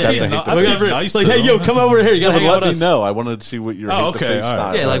 away. no, Like I'd that's be a hate no- the I'd face. be nice Like, to hey, them. yo, come over here. You Yeah, gotta but hang out let with me us. know. I wanted to see what your Oh, hate the okay, face all right.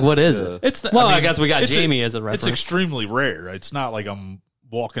 style. Yeah, like, what is it? It's Well, I guess we got it's Jamie as a reference. It's extremely rare. It's not like I'm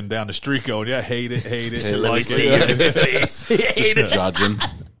walking down the street going, "Yeah, hate it." Let me like see it. your face. You hate it. Judging.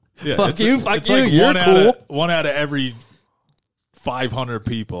 Yeah, Fuck it's you, it's fuck like you, you're cool. One out of every 500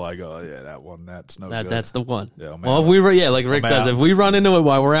 people, I go, "Yeah, that one. That's no good." That's the one. Yeah, man. Well, if we were, like Rick I'm says, out. if we run into it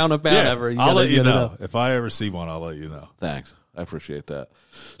while we're out and about, yeah, ever, I'll let you gotta know. If I ever see one, I'll let you know. Thanks. I appreciate that.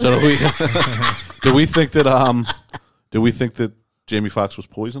 So do we think that Jamie Foxx was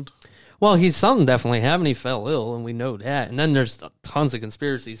poisoned? Well, something definitely happened. He fell ill, and we know that. And then there's tons of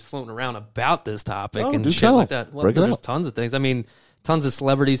conspiracies floating around about this topic Oh, and do shit tell. like that. Well, Break it there's out. tons of things. I mean, tons of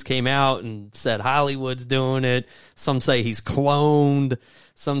celebrities came out and said Hollywood's doing it. Some say he's cloned.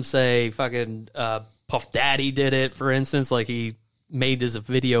 Some say fucking Puff Daddy did it, for instance. Like, he made this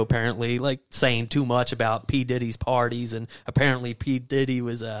video apparently like saying too much about P. Diddy's parties, and apparently P. Diddy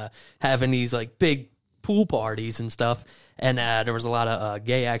was having these like big pool parties and stuff, and there was a lot of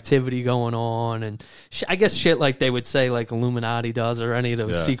gay activity going on, and I guess shit like they would say like Illuminati does, or any of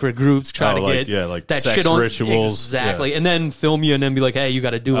those Yeah. secret groups try to like, get yeah, like that sex shit on rituals. exactly, Yeah. and then film you and then be like, hey, you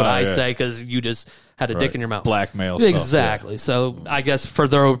got to do what I yeah. say because you just had a dick Right. in your mouth. Blackmail stuff, exactly. So I guess for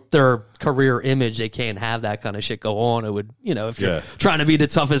their career image, they can't have that kind of shit go on. It would, if you're Yeah. trying to be the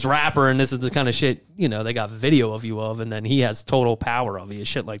toughest rapper and this is the kind of shit, they got video of you of, and then he has total power of you,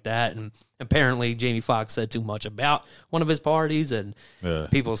 shit like that. And apparently Jamie Foxx said too much about one of his parties, and Yeah.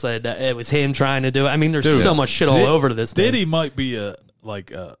 people said that it was him trying to do it. I mean, there's Dude, so much shit all over to this thing. Diddy might be a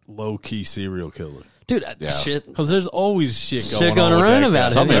low key serial killer. Dude, Yeah. shit. Because there's always shit Shit going going on with around that about guy.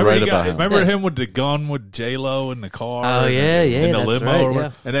 him. Something Remember right he about him. Remember Yeah. him with the gun with J-Lo in the car? Oh, yeah, yeah, in the that's limo. right, or-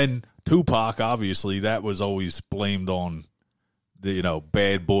 yeah. And then Tupac, obviously, that was always blamed on the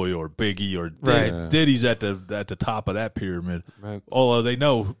Bad Boy or Biggie or Right. Diddy. Diddy's at the top of that pyramid. Right. Although they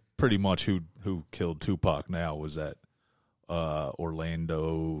know pretty much who killed Tupac now was that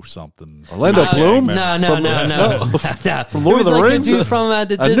Orlando something. Orlando Bloom? No. From Lord of the Rings? The dude from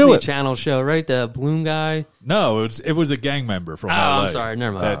the I knew Disney it. Channel show, right? The Bloom guy. No, it was a gang member from LA. I'm sorry,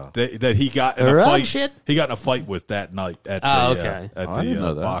 never mind. That he got in a Right, fight. shit. He got in a fight with that night at Oh, the okay. at I didn't know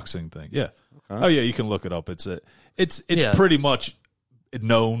the that. boxing thing. Yeah. Oh yeah, you can look it up. It's Yeah. pretty much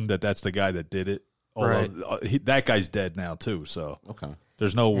known that that's the guy that did it. Right. That guy's dead now too. So Okay.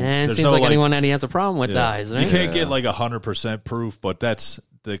 there's no. And it there's seems no, like anyone that he has a problem with dies. Right? You can't get like 100% proof, but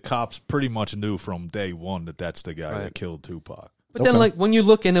the cops pretty much knew from day one that that's the guy that killed Tupac. But then, like, when you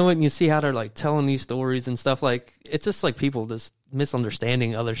look into it and you see how they're, like, telling these stories and stuff, like, it's just, like, people just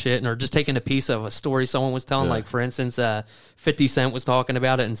misunderstanding other shit or just taking a piece of a story someone was telling. Like, for instance, 50 Cent was talking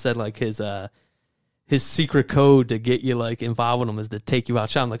about it and said, like, his secret code to get you, like, involved with him is to take you out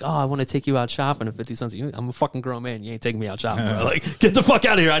shopping. Like, oh, I want to take you out shopping. And 50 Cent's like, I'm a fucking grown man. You ain't taking me out shopping, bro. Like, get the fuck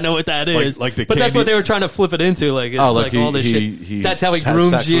out of here. I know what that is. But that's what they were trying to flip it into. Like, it's like all this shit. That's how he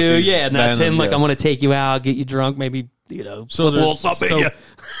grooms you. Yeah, and that's him. Like, I'm going to take you out, get you drunk, maybe, slip a little something in you.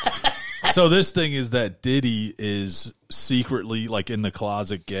 So this thing is that Diddy is secretly, like, in the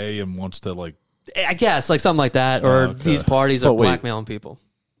closet gay and wants to, like... I guess, like, something like that. Or these parties are blackmailing people.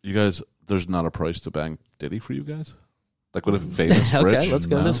 You guys, there's not a price to bang Diddy for you guys? Like, what if famous, okay, rich? let's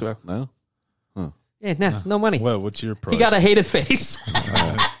go this way. No? Huh. Yeah, no money. Well, what's your price? He got a hated face.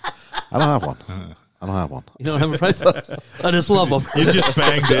 I don't have one. I don't have one. You don't have a price? I just love him. You just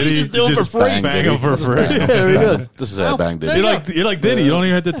bang Diddy. You just do it for free. Bang him for free. Very good. This is how I bang Diddy. You're like Diddy. You don't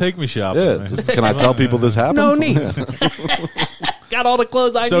even have to take me shopping. Yeah. Can I tell people this happened? No need. Got all the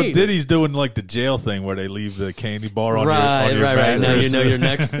clothes I need. So Diddy's doing like the jail thing where they leave the candy bar on your right. Now you know you're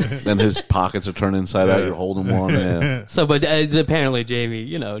next. Then his pockets are turned inside out. You're holding one. Yeah. So, but apparently Jamie,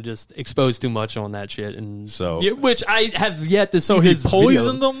 just exposed too much on that shit, and which I have yet to see. So he his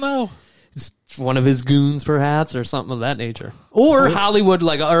poisoned video. them though. It's one of his goons, perhaps, or something of that nature. Or Hollywood,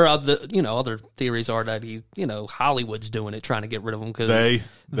 like, or other theories are that he's, Hollywood's doing it, trying to get rid of him because they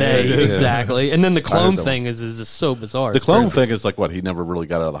exactly. And then the clone thing is just so bizarre. The clone thing is like what? He never really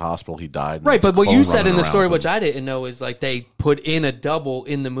got out of the hospital. He died. Right, but what you said in the story, which I didn't know, is like they put in a double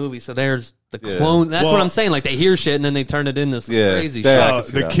in the movie. So there's the clone. That's what I'm saying. Like they hear shit and then they turn it into some crazy shit.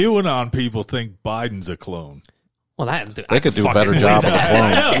 The QAnon people think Biden's a clone. Well, they could do a better job with the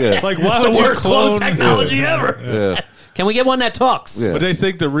clone. Yeah. Like, why it's would the you worst clone technology ever? Yeah. Can we get one that talks? Yeah. But they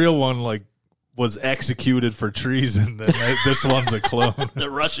think the real one, like, was executed for treason. Then this one's a clone. The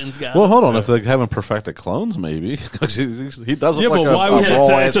Russians got. Well, hold on. If they haven't perfected clones, maybe he doesn't. Yeah, like but why would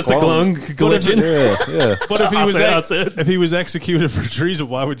it's just a clone glitching? Yeah. But if he was executed for treason,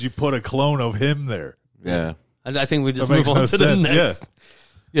 why would you put a clone of him there? Yeah. I think we just move on to the next.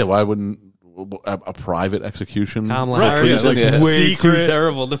 Yeah. Why wouldn't a private execution? Kamala Harris is way too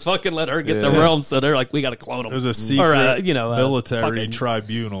terrible to fucking let her get the realm. So they're like, we got to clone him. It was a secret military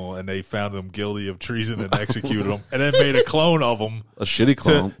tribunal, and they found him guilty of treason and executed him, and then made a clone of him, a shitty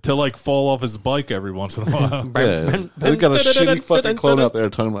clone, to like fall off his bike every once in a while. They got a shitty fucking clone out there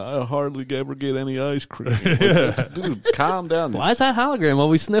talking about I hardly ever get any ice cream. Dude, calm down. Why is that hologram while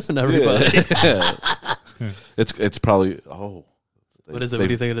we sniffing everybody? It's probably what is it? What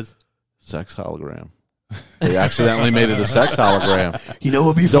do you think it is? Sex hologram. They accidentally made it a sex hologram. You know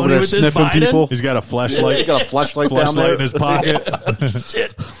what would be funny with this Biden? People. He's got a flashlight. He got a flashlight down there in his pocket.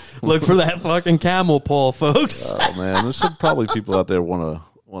 Shit. Look for that fucking camel paw, folks. Oh man, there's some probably people out there want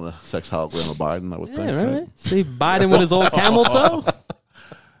a sex hologram of Biden. I would think. Right? See Biden with his old camel toe.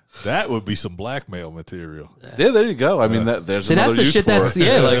 That would be some blackmail material. Yeah, there you go. I mean, there's another that's the use shit. For that's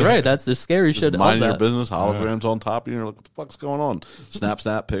it. Right. That's the scary Just shit. Minding your business, holograms on top of you. You're like, what the fuck's going on?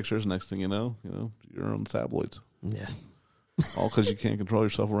 Snap pictures. Next thing you know, you're on tabloids. Yeah. All because you can't control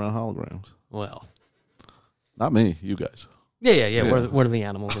yourself around holograms. Well, not me. You guys. Yeah. What are the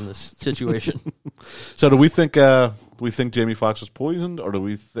animals in this situation? So, do we think Jamie Foxx was poisoned, or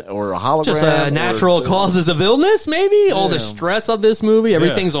or a hologram? Just natural causes of illness, maybe. All the stress of this movie,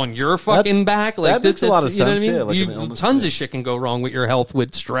 everything's on your fucking back. Like that makes a lot of sense. You know what I mean? Yeah, like tons of shit can go wrong with your health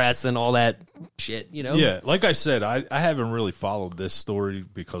with stress and all that shit. Yeah, like I said, I haven't really followed this story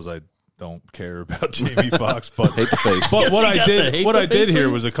because I don't care about Jamie Foxx, but hate the face. But what I did hear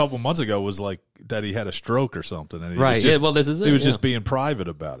was a couple months ago was like that he had a stroke or something, and right. This is it. He was just being private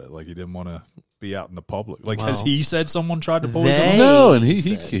about it, like he didn't want to be out in the public. Like, has he said someone tried to poison him? No, and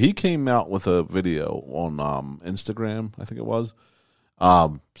he came out with a video on Instagram, I think it was,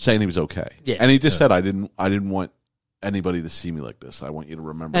 saying he was okay. Yeah. And he just said, I didn't want anybody to see me like this. I want you to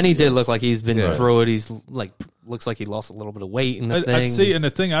remember. And he did look like he's been through it. He's like looks like he lost a little bit of weight in the thing. I'd see, and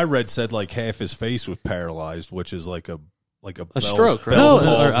the thing I read said like half his face was paralyzed, which is like a stroke, right? Bell's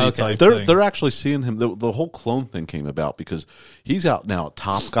palsy type thing. They're actually seeing him. The whole clone thing came about because he's out now at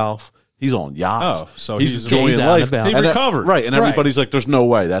Topgolf. He's on yachts. Oh, so he's enjoying life. He recovered. Right, and everybody's like, there's no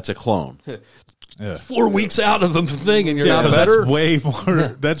way. That's a clone. Yeah. 4 weeks out of the thing and you're not better?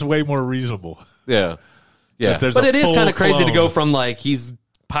 That's way more reasonable. Yeah. Yeah. But it is kind of crazy to go from like he's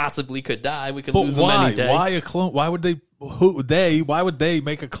possibly could die. We could lose him any day. Why a clone? Why would they Why would they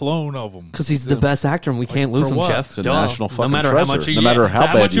make a clone of him? Because he's the best actor, and we can't lose for him, what? Jeff. It's a Duh. national fucking no matter treasure. how much No matter how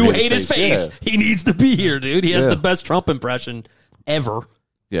bad much you you hate hate his his face, face. he needs to be here, dude. He has Yeah. the best Trump impression ever.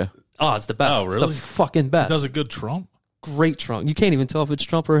 Yeah. Oh, it's the best. Oh, really? It's the fucking best. Does a good Trump. Great Trump. You can't even tell if it's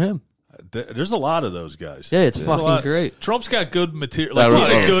Trump or him. There's a lot of those guys. Yeah, it's There's a fucking lot. great. Trump's got good material. That Like, was-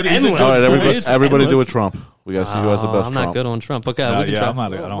 he's a good. He's a endless. good All right, everybody, It's everybody do a endless. Trump. We got to see who has the best I'm Trump. not good on Trump. Okay, No, we can yeah, try. I'm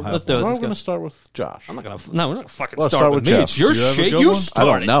not. I don't have. Let's do it. We're Let's going go. to start with Josh. I'm not gonna. No, we're not fucking Well, start start with with me. Jeff. It's your Do you have a shit. good You one? I start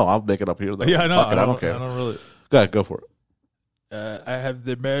don't it. know. I'll make it up here. Though. Yeah, I know. Fuck it, I don't care. I don't really. Go ahead, go for it. I have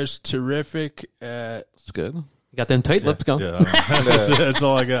the most terrific. It's good. All Got them tight lips going. Yeah, that's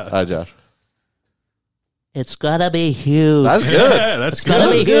all I got. right, Josh. It's gotta be huge. That's good. Yeah, that's gotta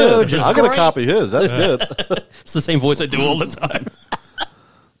good. be huge. It's I'm going to great. copy his. That's good. It's the same voice I do all the time.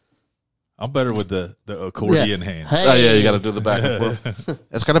 I'm better with the accordion hand. Oh, yeah, you got to do the back and forth.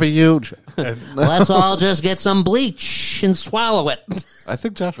 It's going to be huge. Let's all just get some bleach and swallow it. I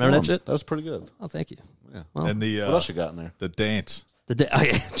think Josh Remember won. that shit? That was pretty good. Oh, thank you. Yeah. And the What else you got in there? the dance. The day, oh,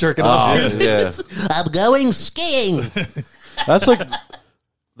 yeah, jerking off. Oh, Dude. yeah. I'm going skiing. That's like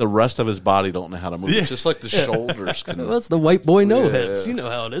the rest of his body don't know how to move. It's just like the shoulders. Can, That's the white boy no Yeah. hips. You know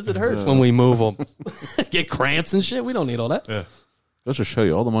how it is. It hurts when we move them. Get cramps and shit. We don't need all that. Yeah. goes to show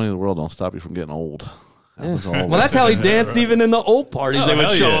you, all the money in the world don't stop you from getting old. That was all. Well, that's how he danced even in the old parties. Oh, They would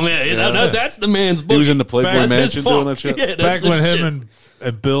hell show yeah. him. Yeah. That's the man's book. He was in the Playboy That's Mansion doing that shit. Yeah, that's Back the when shit. him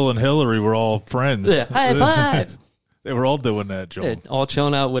and Bill and Hillary were all friends. Yeah. High five. They were all doing that, Joel. Yeah, all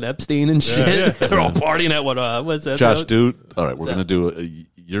chilling out with Epstein and shit. yeah. They're all partying at what's that? Josh, dude. All right, we're that? gonna do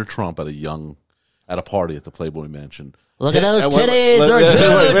your Trump at a party at the Playboy Mansion. Look at those And wait, titties. They're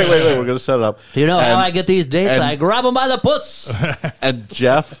good. wait. We're gonna set it up. Do you know how And- I get these dates? and- I grab them by the puss. And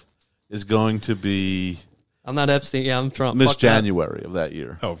Jeff is going to be I'm not Epstein. Yeah, I'm Trump. Miss Fuck that. January of that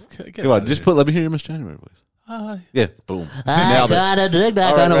year. Oh, Come on, just let me hear your Miss January voice. Hi. Yeah, boom. I Nailed it. gotta dig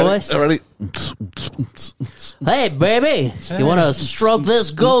that All kind right, of ready? voice. Ready? Hey, baby, you want to stroke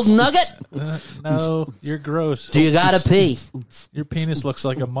this gold nugget? No, you're gross. Do you gotta pee? Your penis looks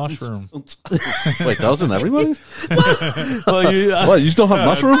like a mushroom. Wait, doesn't everybody's? Well, you, What? You still have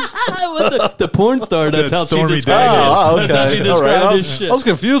mushrooms? what's it? The porn star. That's That's how she Stormy described Daniels. it. Oh, okay. That's how she All right. described his shit. I was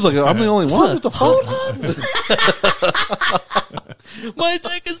confused. Like, I'm the only one. What the fuck? My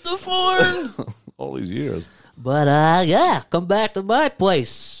dick is the form. All these years. But yeah, come back to my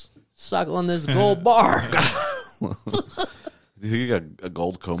place. Suck on this gold bar. You think you got a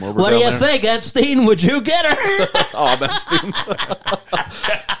gold comb over? What do down you there? think, Epstein? Would you get her? Oh, I'm Epstein.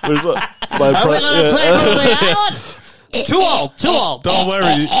 Where's my Are we gonna play from the island? Too old. Don't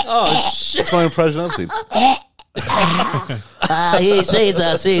worry. Oh shit! That's my impression of Epstein. He sees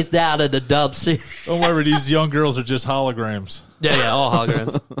us. He's down in the dump sea. Don't worry. These young girls are just holograms. Yeah, all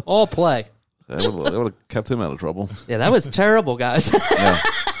holograms, all play. They would have kept him out of trouble. Yeah, that was terrible, guys. Yeah.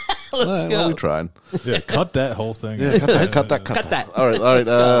 Let's Well, go. we tried. Yeah, cut that whole thing. Yeah, cut that. All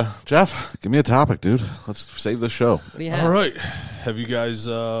right. Jeff, give me a topic, dude. Let's save this show. What do you have? All right. Have you guys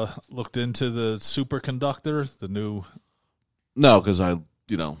looked into the superconductor, the new No, because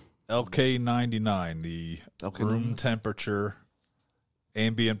LK99, the LK99? room temperature,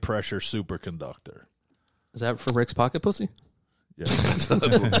 ambient pressure superconductor? Is that for Rick's pocket pussy? Yeah. that's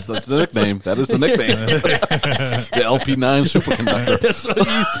the nickname. That is the nickname. The LP9 superconductor. That's what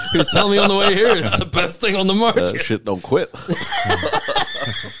he was telling me on the way here. It's the best thing on the market. Shit don't quit.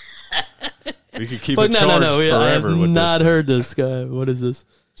 We could keep But it no. charged Yeah, I have forever with not this. heard this guy. What is this?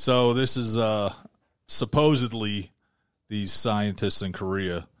 So this is supposedly these scientists in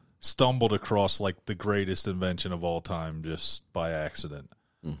Korea stumbled across like the greatest invention of all time just by accident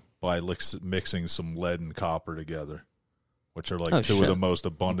by mixing some lead and copper together, which are like two of the most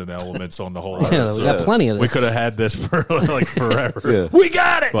abundant elements on the whole earth. Yeah, we got plenty of this. We could have had this for like forever. Yeah. We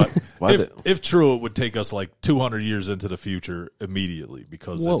got it. But Why if true, it would take us like 200 years into the future immediately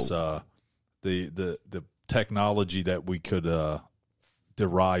because Whoa. it's the technology that we could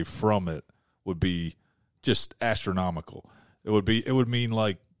derive from it would be just astronomical. It would mean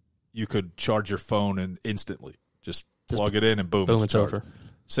like you could charge your phone and instantly just plug it in and boom, Boom, it's charged. over.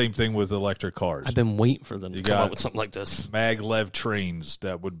 Same thing with electric cars. I've been waiting for them to You come got- up with something like this. Maglev trains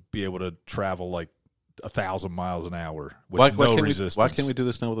that would be able to travel like 1,000 miles an hour with Why no can't resistance. why can't we do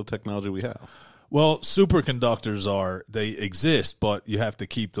this now with the technology we have? Well, superconductors they exist, but you have to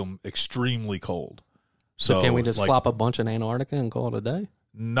keep them extremely cold. So can we just like, flop a bunch in Antarctica and call it a day?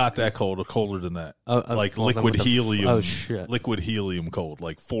 Not that cold, or colder than that. Like well, then liquid with the- helium. oh, shit. Liquid helium cold,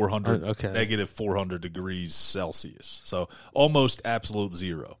 like 400, okay. negative 400 degrees Celsius. So almost absolute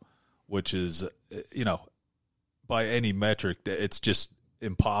zero, which is, by any metric, it's just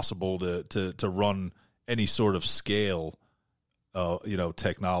impossible to run any sort of scale,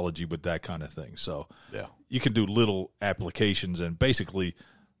 technology with that kind of thing. So you can do little applications, and basically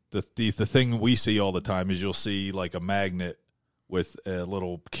the thing we see all the time is you'll see like a magnet with a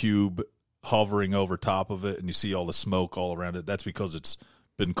little cube hovering over top of it, and you see all the smoke all around it. That's because it's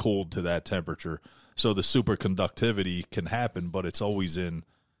been cooled to that temperature. So the superconductivity can happen, but it's always in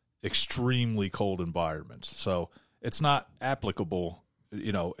extremely cold environments. So it's not applicable,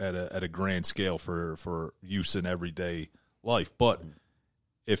 at a grand scale for use in everyday life. But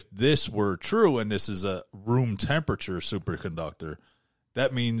if this were true and this is a room temperature superconductor,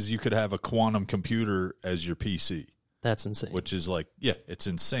 that means you could have a quantum computer as your PC. That's insane. Which is like, it's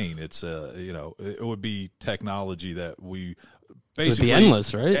insane. It's it would be technology that we basically it would be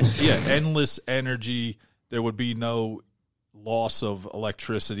endless, right? Endless energy. There would be no loss of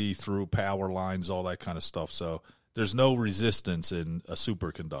electricity through power lines, all that kind of stuff. So there's no resistance in a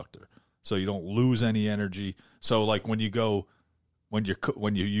superconductor. So you don't lose any energy. So like when you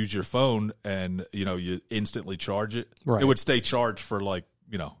use your phone and you instantly charge it, right, it would stay charged for like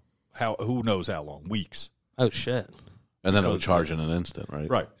who knows how long, weeks. Oh shit. And then it would charge in an instant, right?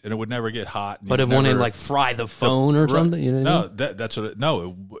 Right, and it would never get hot. But it wouldn't like fry the phone or something. You know what I mean? That's what.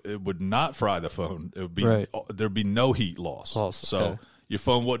 It would not fry the phone. It would be there'd be no heat loss. So your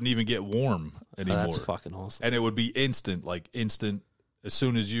phone wouldn't even get warm anymore. That's fucking awesome. And it would be instant. As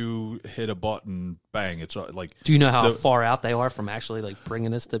soon as you hit a button, bang! It's like. Do you know how far out they are from actually like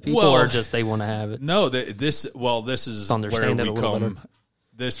bringing this to people, or just they want to have it? No, this is where we come.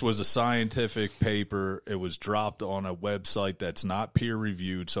 This was a scientific paper. It was dropped on a website that's not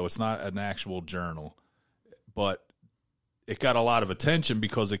peer-reviewed, so it's not an actual journal. But it got a lot of attention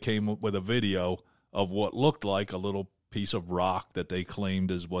because it came with a video of what looked like a little piece of rock that they claimed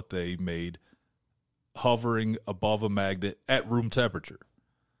is what they made hovering above a magnet at room temperature.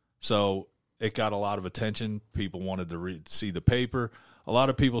 So it got a lot of attention. People wanted to see the paper. A lot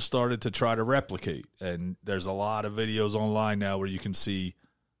of people started to try to replicate, and there's a lot of videos online now where you can see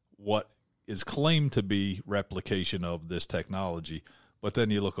what is claimed to be replication of this technology. But then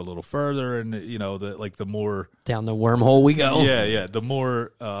you look a little further, and the more down the wormhole we go. The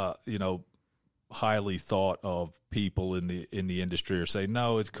more highly thought of people in the industry are saying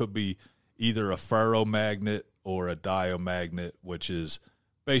no, it could be either a ferromagnet or a diamagnet, which is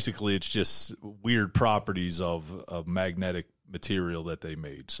basically it's just weird properties of magnetic material that they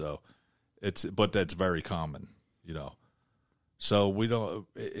made. So but that's very common, So we don't.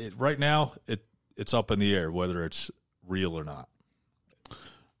 Right now, it's up in the air whether it's real or not.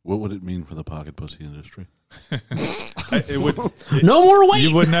 What would it mean for the pocket pussy industry? No more weight.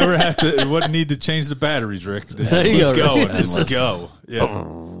 You would never have to. It wouldn't need to change the batteries, Rick. It just keeps going. Just go.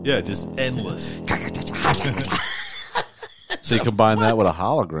 Yeah, just endless. So you combine that with a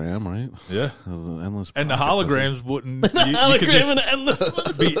hologram, right? Yeah, endless. And the holograms wouldn't. You could just endless.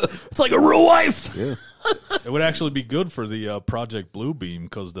 It's like a real wife. Yeah. It would actually be good for the Project Bluebeam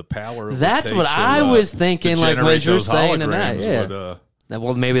because the power. That's what I was thinking. Like what you're saying, that.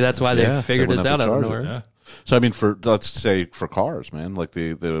 Well, maybe that's why they figured this out. I don't know. Yeah. So I mean, let's say for cars, man, like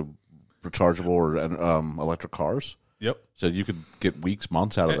the rechargeable or electric cars. Yep. So you could get weeks,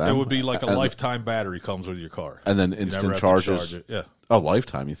 months out of that. It would be like a lifetime battery comes with your car, and then instant charges. Yeah. Oh,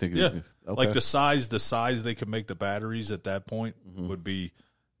 lifetime. You think? Yeah. Okay. Like the size they could make the batteries at that point would be.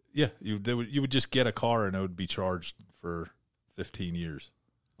 Yeah, you would just get a car and it would be charged for 15 years.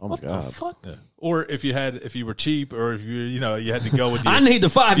 Oh my God! The fuck? Yeah. Or if you were cheap, or if you had to go with. I need the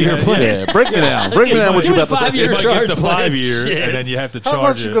 5-year plan. Yeah, break me down. Break me down. What you about to say? You might get the 5-year, and then you have to charge. How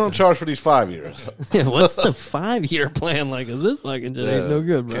much you going to charge for these 5 years? Yeah, what's the 5-year plan like? Is this fucking shit ain't no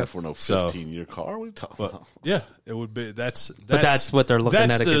good, bro? Can't afford no 15-year car. What are you talking about? Yeah, it would be. That's what they're looking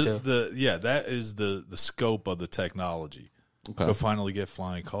at. That is the scope of the technology. Okay. We'll finally get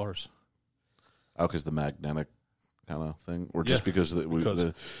flying cars. Oh, because the magnetic kind of thing, or just because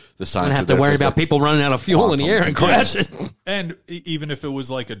the science. Don't have to worry about people running out of fuel in the air and crashing. And even if it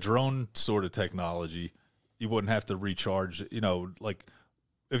was like a drone sort of technology, you wouldn't have to recharge. Like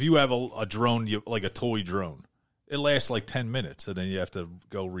if you have a drone, like a toy drone, it lasts like 10 minutes, and then you have to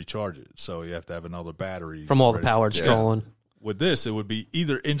go recharge it. So you have to have another battery from all the power it's drawing. With this, it would be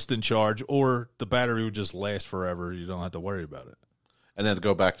either instant charge or the battery would just last forever. You don't have to worry about it. And then to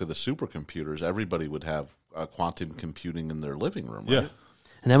go back to the supercomputers, everybody would have quantum computing in their living room, right? Yeah.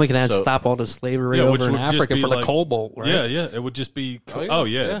 And then we can stop all the slavery over in Africa for the cobalt, right? Yeah. It would just be...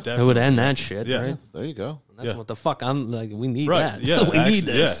 Definitely. It would end that shit, right? There you go. And that's what the fuck I'm like, we need that. Yeah, we need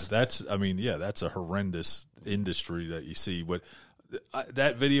this. Yeah, that's a horrendous industry that you see. But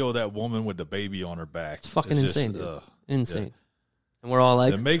that video of that woman with the baby on her back... It's fucking insane, dude. Insane. And we're all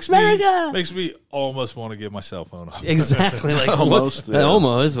like, It makes me almost want to get my cell phone off. exactly. Like, Almost, yeah.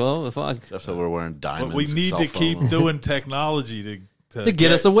 Almost. Well, fuck. That's how we're wearing diamonds. But we need to keep doing technology to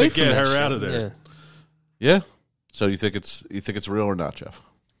get us away to from get that her shit. out of there. Yeah. So you think it's real or not, Jeff?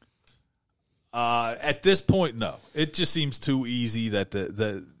 At this point, no. It just seems too easy that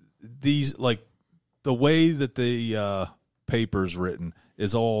these like the way that the paper's written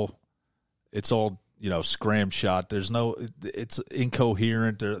is all scram shot. It's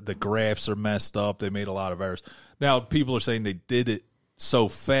incoherent. The graphs are messed up. They made a lot of errors. Now people are saying they did it so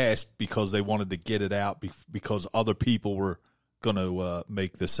fast because they wanted to get it out because other people were going to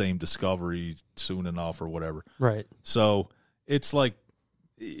make the same discovery soon enough or whatever. Right. So it's like,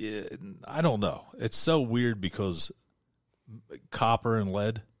 I don't know. It's so weird because copper and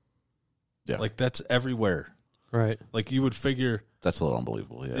lead, like that's everywhere. Right. Like you would figure That's a little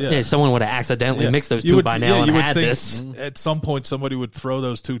unbelievable. Yeah, someone would have accidentally mixed those two by now and you would had think this. At some point, somebody would throw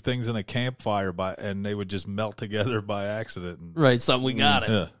those two things in a campfire and they would just melt together by accident. Right, something we got it.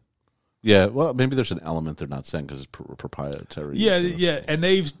 Yeah. Yeah, well, maybe there's an element they're not saying because it's proprietary. Yeah, and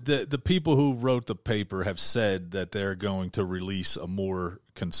the people who wrote the paper have said that they're going to release a more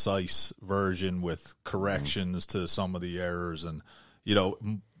concise version with corrections to some of the errors and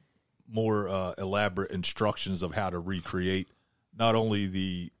more elaborate instructions of how to recreate not only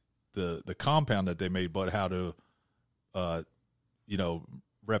the compound that they made, but how to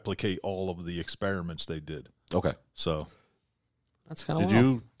replicate all of the experiments they did. Okay, so. That's kind of.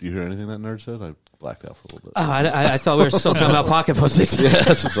 Do you hear anything that nerd said? I blacked out for a little bit. Oh, I thought we were still talking about pocket pussies. Yeah, I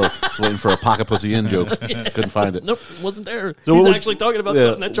was waiting for a pocket pussy in joke. Couldn't find it. Nope, wasn't there. So He's actually talking about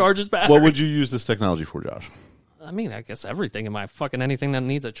something that charges batteries. What would you use this technology for, Josh? I mean, I guess everything in my fucking anything that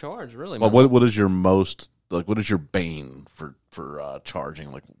needs a charge, really. Well, what is your most what is your bane for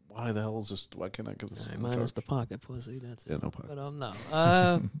charging? Like, why the hell is this? Why can't I get this? Mine is the pocket pussy. That's it. Yeah, no pocket. But no,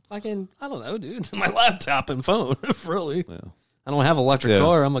 I don't know, dude. My laptop and phone, really. Yeah. I don't have an electric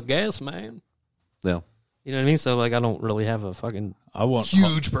car. I'm a gas man. Yeah. You know what I mean? So, like, I don't really have a fucking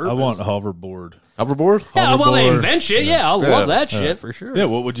huge purpose. I want hoverboard. Hoverboard? Yeah, well, they invent shit. Yeah, I'll love that shit for sure. Yeah,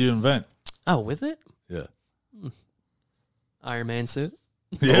 what would you invent? Oh, with it? Yeah. Iron Man suit.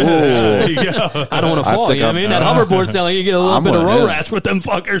 Yeah, there you go. I don't want to fall. You know what I mean? That hoverboard's selling. You get a little bit of road rash with them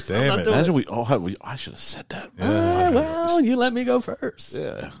fuckers. Damn it. Imagine we all had. I should have said that. Well, you let me go first.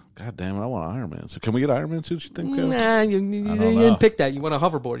 Yeah. God damn it. I want Iron Man. So can we get Iron Man suits, you think, Kev? Nah, you didn't pick that. You want a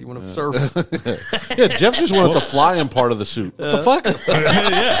hoverboard. You want to surf. Yeah, Jeff just wanted the flying part of the suit. What the fuck?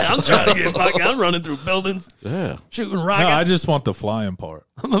 Yeah, I'm trying to get fucking. I'm running through buildings. Yeah. Shooting No, rockets. I just want the flying part.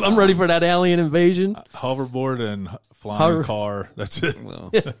 I'm ready for that alien invasion. Hoverboard and flying car. That's it.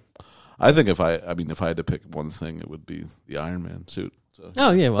 Well, I think if I had to pick one thing, it would be the Iron Man suit. So.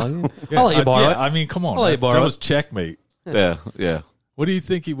 Oh, yeah, well, I'll let you borrow it. I mean, come on. I'll let you borrow that it. was checkmate. Yeah. What do you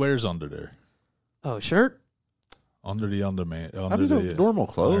think he wears under there? Oh, shirt? Under the underman. I mean, normal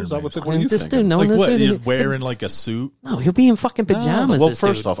clothes. I would think. What do you this think? dude, no Like one what? this You're dude, wearing like a suit? No, he'll be in fucking pajamas. Well, this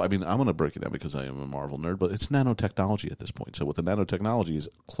first dude. off, I mean, I'm going to break it down because I am a Marvel nerd, but it's nanotechnology at this point. So with the nanotechnology, is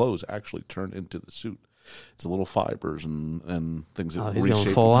clothes actually turn into the suit. It's the little fibers and things that He's reshape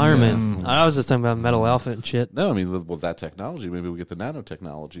going full it. Iron Man. I was just talking about metal outfit and shit. No, I mean, with that technology, maybe we get the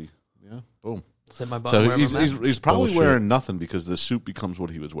nanotechnology. Yeah, boom. Set my butt So wherever he's I'm at. he's probably Bullshit. wearing nothing because the suit becomes what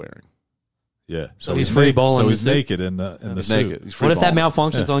he was wearing. Yeah. So he's free balling So his he's suit. naked in the He's suit. naked. He's free What if that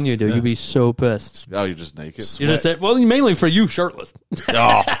balling. malfunctions on you, dude? You'd be so pissed. Oh, you're just naked. You just said, well, mainly for you, shirtless.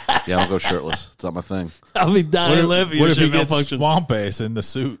 Oh, yeah, I'll go shirtless. It's not my thing. I'll be dying laughing. What if he shit gets malfunctions. swamp ass in the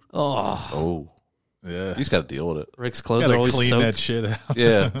suit? Oh, Oh, Yeah. he's got to deal with it. Rick's clothes are Gotta always clean soaked. that shit out.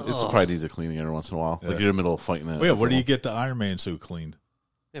 Yeah, it probably needs a cleaning every once in a while. Like you're in the middle of fighting it. Well, yeah, where do you get the Iron Man suit cleaned?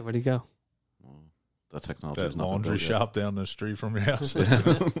 Yeah, where'd he go? That technology That is not been laundry built yet. shop down the street from your house.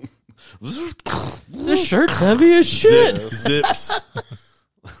 This shirt's heavy as shit. Zips.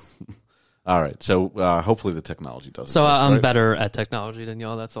 All right, so hopefully the technology doesn't. So exist, I'm right? better at technology than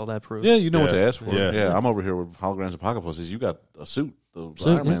y'all. That's all that proves. Yeah, you know what Yeah. to ask for. Yeah. Yeah, I'm over here with holograms and pocket pussies. You got a suit, the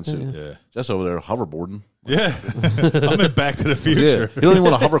Suit, Iron Man yeah, suit. Yeah. Just over there hoverboarding. Yeah. I'm in Back to the Yeah, Future. he don't even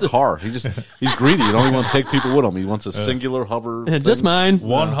want a hover car. He's greedy. He don't even want to take people with him. He wants a singular hover. Yeah, just thing, mine.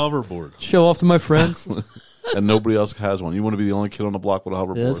 One hoverboard. Show off to my friends. and nobody else has one. You want to be the only kid on the block with a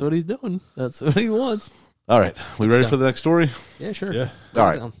hoverboard. Yeah, that's what he's doing. That's what he wants. All right, we ready go. for the next story? Yeah, sure. Yeah. All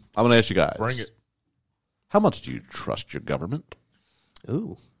right, I'm going to ask you guys. Bring it. How much do you trust your government?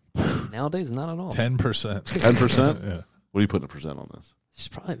 Ooh. Nowadays, not at all. 10%. 10%? Yeah. What are you putting a percent on this? It's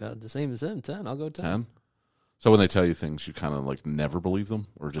probably about the same as him. 10. I'll go 10. 10? So when they tell you things, you kind of like never believe them,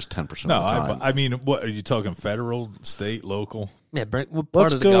 or just 10% No, of the time? I mean, what are you talking? Federal, state, local? Yeah, what part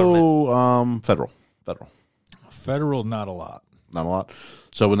Let's of the government? go federal. Federal, not a lot. not a lot.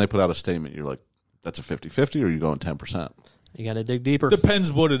 So when they put out a statement, you're like, that's a 50-50, or are you going 10%? You got to dig deeper.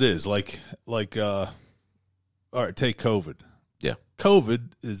 Depends what it is. Like, all right, take COVID. Yeah.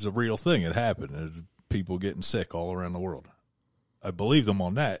 COVID is a real thing. It happened. There's people getting sick all around the world. I believe them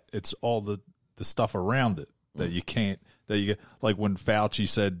on that. It's all the stuff around it that you can't, that you get, like when Fauci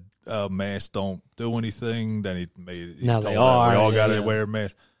said masks don't do anything, then he made, now they are. We all got to wear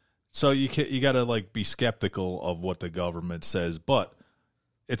masks. So you got to like be skeptical of what the government says, but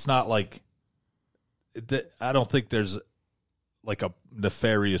it's not like, I don't think there's like a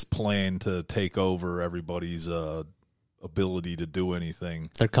nefarious plan to take over everybody's ability to do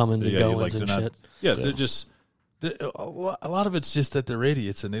anything. They're comings and goings and shit. Yeah, they're just, a lot of it's just that they're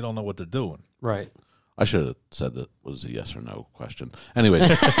idiots and they don't know what they're doing. Right. I should have said that was a yes or no question.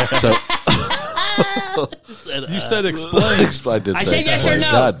 Anyways, so you said explain. I did. I say said yes or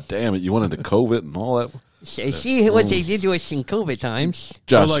no. God damn it! You went into COVID and all that. See what they did to us in COVID times.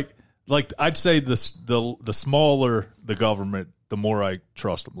 Josh, So like I'd say the smaller the government, the more I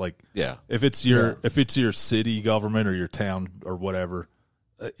trust them. Like, yeah, if it's your city government or your town or whatever,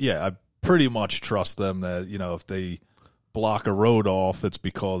 I pretty much trust them that, you know, if they block a road off, it's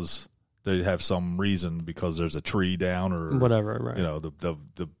because they have some reason, because there's a tree down or whatever, right? You know,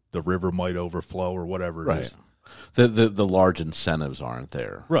 the river might overflow or whatever it is. The large incentives aren't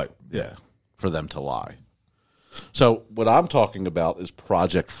there, Right. Yeah, for them to lie. So what I'm talking about is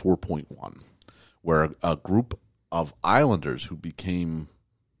Project 4.1, where a group of islanders who became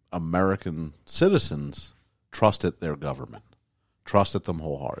American citizens trusted their government, trusted them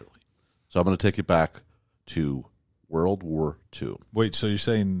wholeheartedly. So I'm going to take you back to World War II. Wait, so you're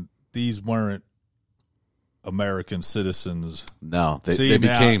saying these weren't American citizens? No, they See,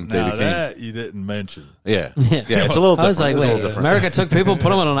 became. Now that you didn't mention. Yeah, it's a little different. I was like, It's a little wait, different. America took people, put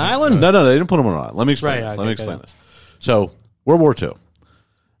them on an island? No, they didn't put them on an island. Let me explain Right, this. okay, Let me explain okay. this. So, World War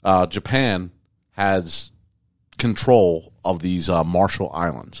II, Japan has control of these Marshall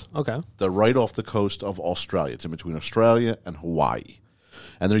Islands. Okay. They're right off the coast of Australia. It's in between Australia and Hawaii,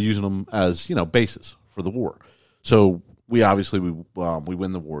 and they're using them as, you know, bases for the war. So we obviously we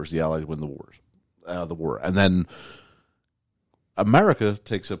win the wars. The Allies win the war, and then America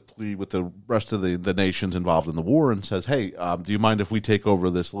takes a plea with the rest of the nations involved in the war and says, "Hey, do you mind if we take over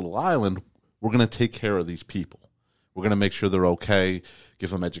this little island? We're going to take care of these people. We're going to make sure they're okay, give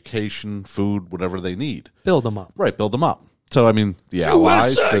them education, food, whatever they need. Build them up. Right, build them up." So, I mean, the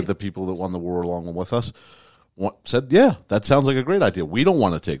Allies, the people that won the war along with us, said, yeah, that sounds like a great idea. We don't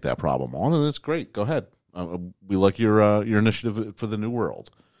want to take that problem on, and it's great. Go ahead. We like your initiative for the new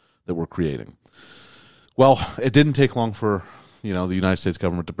world that we're creating. Well, it didn't take long for, you know, the United States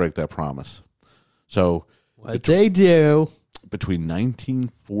government to break that promise. So What they do. between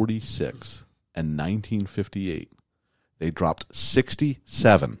 1946 and 1958, they dropped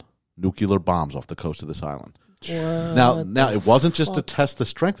 67 nuclear bombs off the coast of this island. Now, it wasn't just to test the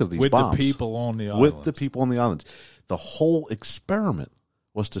strength of these With bombs. the people on the island. With the people on the islands. The whole experiment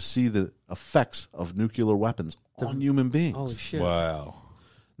was to see the effects of nuclear weapons on human beings. Holy shit. Wow.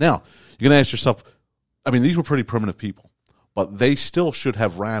 Now, you're going to ask yourself, I mean, these were pretty primitive people, but they still should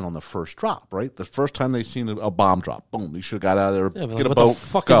have ran on the first drop, right? The first time they seen a bomb drop, boom, they should have got out of there, Yeah, get a what boat, the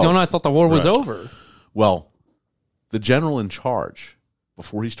fuck go. is going on? I thought the war was over. Well, the general in charge,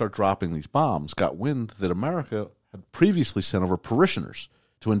 before he started dropping these bombs, got wind that America had previously sent over parishioners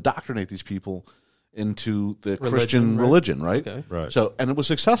to indoctrinate these people into the Christian religion, right? Okay. Right. So, and it was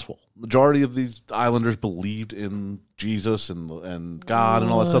successful. Majority of these islanders believed in Jesus and God and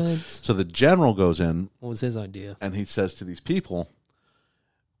all that stuff. So the general goes in. What was his idea? And he says to these people,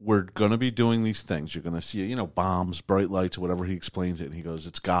 we're going to be doing these things. You're going to see, you know, bombs, bright lights, or whatever. He explains it. And he goes,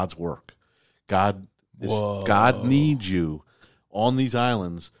 it's God's work. God needs you on these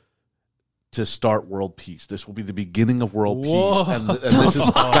islands to start world peace. This will be the beginning of world peace. And this is,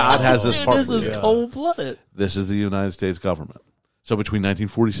 God has this part. This is cold-blooded. This is the United States government. So between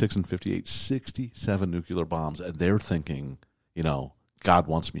 1946 and 58, 67 nuclear bombs. And they're thinking, you know, God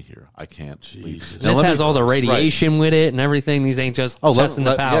wants me here. I can't leave. This has all the radiation with it and everything. These ain't just testing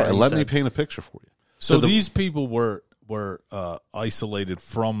the power. Yeah, let me paint a picture for you. So these people were isolated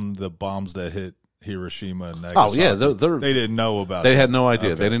from the bombs that hit Hiroshima and Nagasaki. Oh yeah, they didn't know about. They had no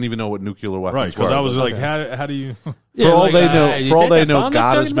idea. Okay. They didn't even know what nuclear weapons were. Right, because I was like, how do you? For all they know,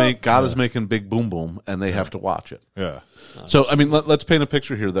 God is making big boom boom, and they have to watch it. Yeah. So I mean, let's paint a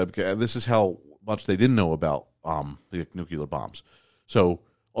picture here. That this is how much they didn't know about the nuclear bombs. So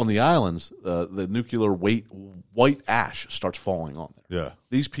on the islands, the nuclear white ash starts falling on there. Yeah.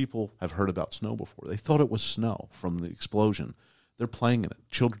 These people have heard about snow before. They thought it was snow from the explosion. They're playing in it.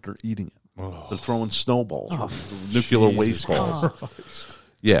 Children are eating it. They're throwing snowballs, nuclear waste balls.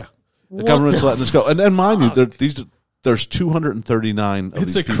 Yeah, the What government's the letting this go. And mind you, there's 239 of It's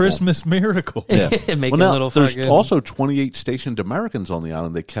these a people. Christmas miracle. Yeah. Making Well, now, little there's fucking- also 28 stationed Americans on the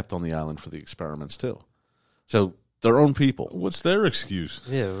island they kept on the island for the experiments, too. So, their own people. What's their excuse?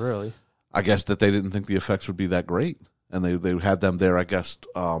 Yeah, really. I guess that they didn't think the effects would be that great. And they had them there, I guess,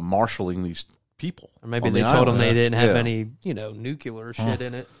 marshaling these people. Or maybe on they the told island. them they didn't have Yeah. any, nuclear shit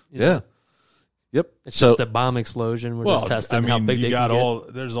in it. Yeah. Yep. It's So, just a bomb explosion. We're just testing how big you they got can all.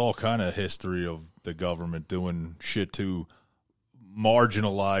 There's all kind of history of the government doing shit to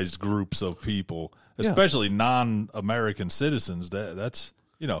marginalized groups of people, especially non-American citizens. That's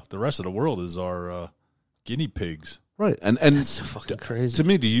the rest of the world is our guinea pigs. right. And get. That's so fucking crazy. to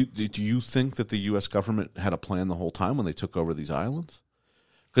me, do you think that the U.S. government had a plan the whole time when they took over these islands?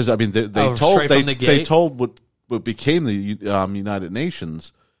 Because I mean, they told straight from the they gate? told what became the United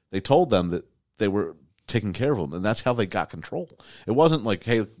Nations. They told them that they were taking care of them, and that's how they got control. It wasn't like,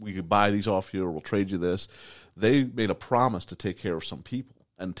 hey, we could buy these off you, or we'll trade you this. They made a promise to take care of some people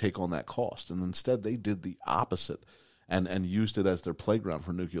and take on that cost, and instead they did the opposite and used it as their playground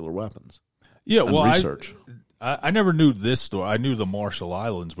for nuclear weapons. Yeah, and well, research. I never knew this story. I knew the Marshall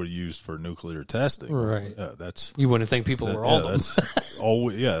Islands were used for nuclear testing. Right. That's You wouldn't think people were all them. that's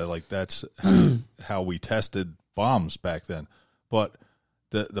like that's how we tested bombs back then. But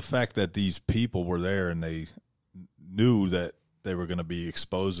the fact that these people were there and they knew that they were going to be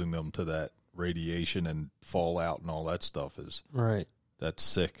exposing them to that radiation and fallout and all that stuff Right. that's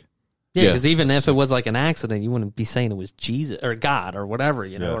sick. Yeah, Yeah. because even if it was like an accident, you wouldn't be saying it was Jesus or God or whatever,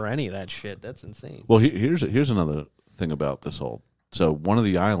 Yeah. or any of that shit. That's insane. Well, here's another thing about this whole. So one of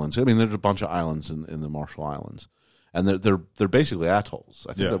the islands. I mean, there's a bunch of islands in the Marshall Islands, and they're basically atolls.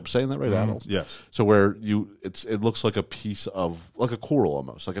 I think Yeah. they're saying that right, atolls. Yeah. So where it looks like a piece of like a coral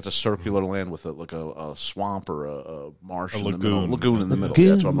almost, like it's a circular land with a swamp or a marsh, in the middle. Lagoon in the middle.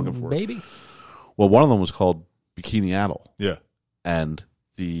 Yeah, that's what I'm looking for. Baby. Well, one of them was called Bikini Atoll, Yeah. and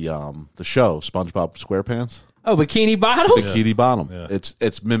the show SpongeBob SquarePants. Oh, Bikini Bottom? Bikini Bottom. Yeah.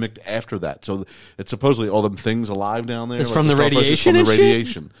 It's mimicked after that. So it's supposedly all them things alive down there. It's like from the starfish, radiation It's from and the shit?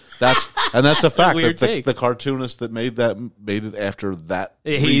 radiation. That's a fact. weird That take. the cartoonist that made it after that.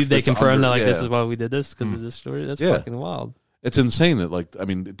 They reef that's confirmed under- that this yeah. is why we did this because of this story. That's Yeah. fucking wild. It's insane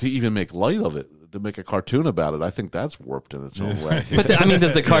that to even make light of it, to make a cartoon about it, I think that's warped in its own way. But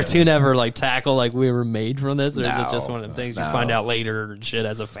does the cartoon ever tackle we were made from this, or is it No, just one of the things you no. find out later and shit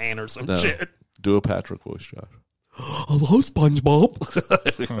as a fan or some No. shit? Do a Patrick voice, Josh. Hello, SpongeBob.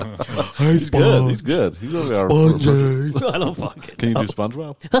 Hey, He's good. He's good. He's over there. I don't fucking. Can you do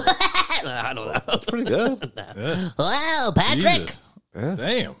SpongeBob? I don't know. That's pretty good. Hello, Patrick. Jesus. Yeah.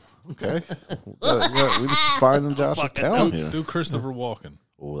 Damn. Okay. We just finding Josh's Fucking talent here. Do Christopher Walken.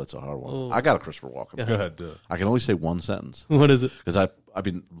 Oh, that's a hard one. I got a Christopher Walken. Go ahead. Do it. I can only say one sentence What is it? because I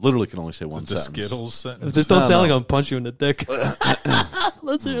mean literally can only say one The sentence. Skittles sentence. Just don't No, sound no. like I'm gonna punch you in the dick.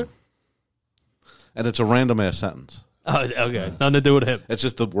 Let's hear. And it's a random ass sentence. Oh, okay. Nothing to do with him. It's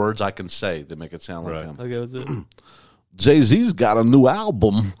just the words I can say that make it sound like Right. him. Okay, what's it? Jay-Z's got a new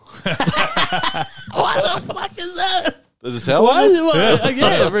album. What the fuck is that? Does it sound What? like it?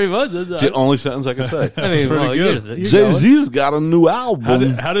 Yeah, pretty much. It's the only sentence I can say. I mean, pretty well, good. you're Jay-Z's got a new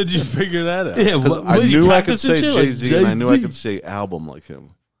album. How did you figure that out? Yeah, Because I you knew I could practicing say shit? Like, Jay-Z and I knew I could say album like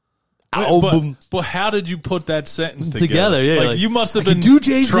him. album. But how did you put that sentence Together, together? yeah, Like, like, you must have I can been do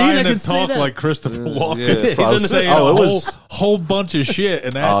Jay-Z and I trying can to say talk that. like Christopher Walken. yeah. He's I was- saying oh, a it whole, was- whole bunch of shit,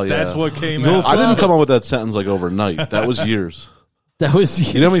 and Oh, yeah. that's what came out. I didn't come up with that sentence like overnight. That was years. That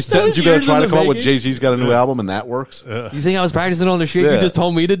was You know how many sentences you got to try to come up with? Jay. Jay-Z's got a new album and that works? You think I was practicing on the shit Yeah. you just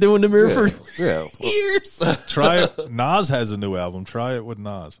told me to do in the mirror for Yeah. years? Try it. Nas has a new album. Try it with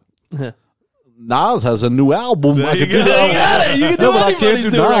Nas. Nas has a new album. There I you can do go. that. You got it. You can do No, but I can't anybody's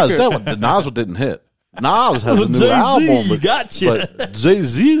do new Nas. record. That one, the Nas one didn't hit. Nas has a new Jay-Z, album. you gotcha. But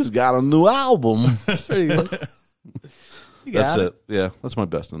Jay-Z's got a new album. Pretty good. You got That's it. Yeah, that's my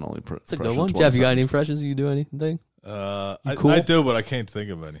best and only It's a good one. Jeff, you got any impressions? You do anything? cool? I do, but I can't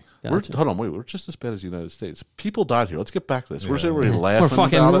think of any. Gotcha. Hold on, wait. We're just as bad as the United States. People died here. Let's get back to this. We're sitting here laughing We're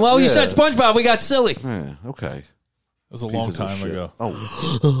fucking. about it. Well, you Yeah. said SpongeBob. We got silly. Yeah, okay. It was a Pieces long of time shit. ago.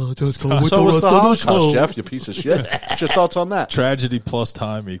 Oh, Just go so was the Holocaust, Jeff. You piece of shit. What's your thoughts on that? Tragedy plus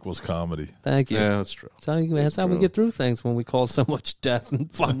time equals comedy. Thank you. Yeah, that's true. That's how we true. get through things when we cause so much death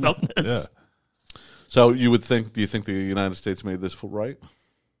and fucked upness. Yeah. So you would think? Do you think the United States made this right?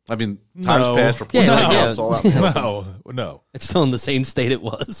 I mean, times No. past reports Yeah, like yeah. it's all out. No. It's still in the same state it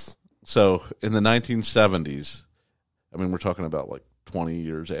was. So in the 1970s, I mean, we're talking about like 20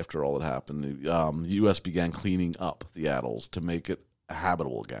 years after all that happened, the U.S. began cleaning up the atolls to make it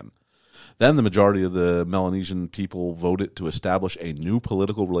habitable again. Then the majority of the Melanesian people voted to establish a new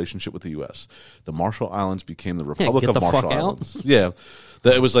political relationship with the U.S. The Marshall Islands became the Republic of Marshall Islands. Yeah.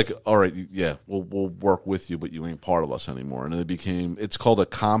 It was like, all right, yeah, we'll work with you, but you ain't part of us anymore. And it's called a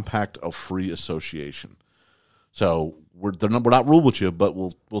Compact of Free Association. So we're not ruled with you, but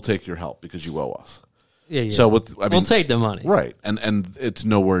we'll take your help because you owe us. Yeah. So we'll take the money. Right. And it's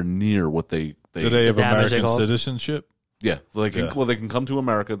nowhere near what they do they have damage American citizenship? Yeah. They can come to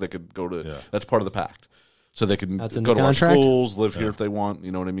America. They could go to, that's part of the pact. So they can go to our schools, live here if they want,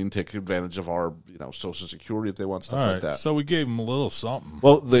 you know what I mean? Take advantage of our, Social Security if they want, stuff like that. So we gave them a little something.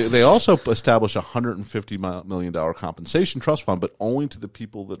 Well, they also established a $150 million compensation trust fund, but only to the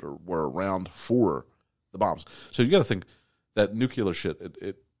people that were around for the bombs. So you got to think that nuclear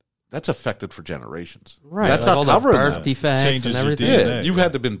shit, that's affected for generations. Right. That's like not all covering the birth that. defects Changes and your everything. DNA. Yeah, you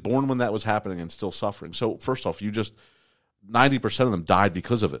had to have been born when that was happening and still suffering. So first off, 90% of them died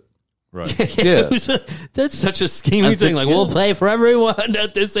because of it. Right. Yeah. That's such a scheming thing. Like, we'll pay for everyone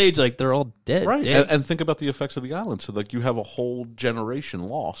at this age. Like, they're all dead. Right. And think about the effects of the island. So, you have a whole generation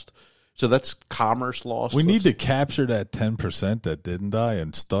lost. So that's commerce lost. We need to capture that 10% that didn't die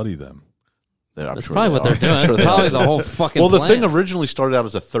and study them. That's probably what they're doing. That's probably the whole fucking the plan. thing originally started out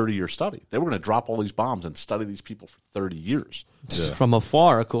as a 30-year study. They were going to drop all these bombs and study these people for 30 years. Yeah. From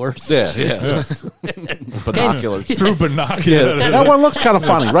afar, of course. Yeah. Binoculars. Through binoculars. Yeah. That one looks kind of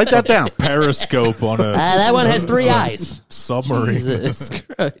funny. Write that down. Periscope on a that one has 3 eyes. submarine. Jesus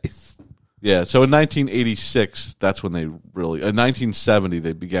Christ. Yeah, so in 1986, that's when they really. In 1970,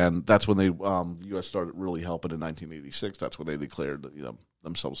 they began. That's when the U.S. started really helping. In 1986, that's when they declared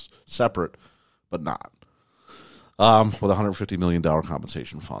themselves separate, but not. With a $150 million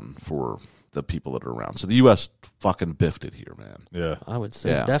compensation fund for the people that are around. So the U.S. fucking biffed it here, man. Yeah, I would say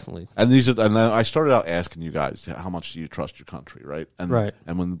definitely. And then I started out asking you guys, how much do you trust your country, right? And right.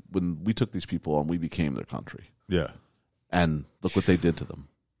 And when we took these people on, we became their country. Yeah. And look what they did to them.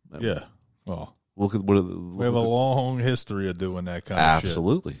 Yeah. Well, we have a long history of doing that kind of shit.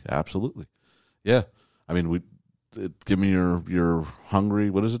 Absolutely. Yeah. I mean, give me your hungry.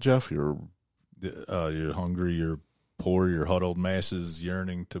 What is it, Jeff? You're hungry. You're poor. Your huddled masses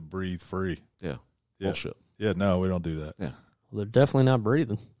yearning to breathe free. Yeah. Bullshit. Yeah. No, we don't do that. Yeah. Well, they're definitely not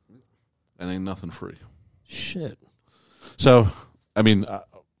breathing. And ain't nothing free. Shit. So, I mean,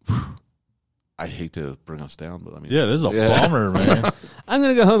 I hate to bring us down, but I mean, yeah, this is a bummer, man. I'm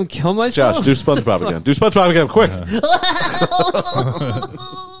gonna go home and kill myself. Josh, do SpongeBob again. Do SpongeBob again, quick.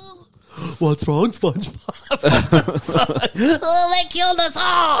 What's wrong, SpongeBob? They killed us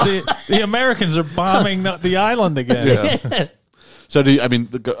all. The Americans are bombing the island again. Yeah. So,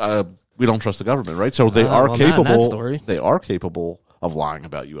 we don't trust the government, right? So they are capable. They are capable of lying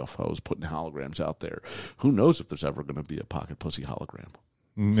about UFOs, putting holograms out there. Who knows if there's ever going to be a pocket pussy hologram?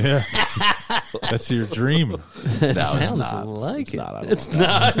 Yeah, that's your dream. It sounds like it. It's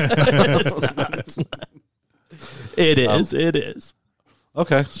not. It's not. It is. It is.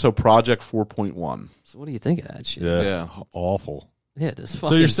 Okay, so Project 4.1. So what do you think of that shit? Yeah. Awful. Yeah, this fucking.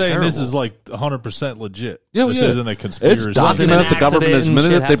 So you're saying terrible. this is like 100% legit? Yeah, this isn't a conspiracy. It's documented. The government has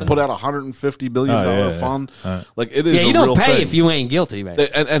admitted it. They happened. put out $150 billion fund. Like it is. Yeah, you a don't real pay thing. if you ain't guilty, man.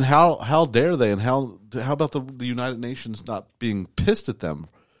 And how dare they? And how about the United Nations not being pissed at them?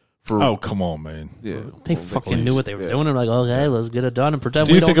 Oh, come on, man. Yeah, they fucking knew what they were doing. They're like, okay, let's get it done and pretend.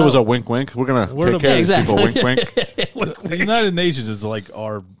 Do you think it was a wink, wink? We're gonna take care of these people. Wink, wink. The United Nations is like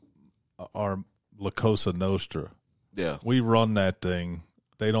our La Cosa Nostra. Yeah, we run that thing.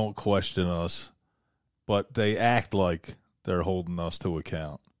 They don't question us, but they act like they're holding us to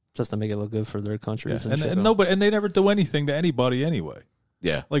account just to make it look good for their countries. Yeah. And they never do anything to anybody anyway.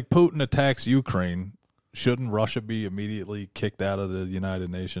 Yeah, like Putin attacks Ukraine. Shouldn't Russia be immediately kicked out of the United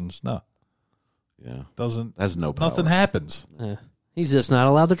Nations? No. Yeah. Has no power. Nothing happens. Yeah. He's just not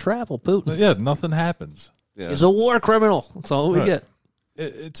allowed to travel, Putin. Yeah, nothing happens. Yeah. He's a war criminal. That's all we get.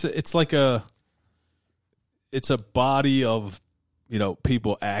 It's like it's a body of,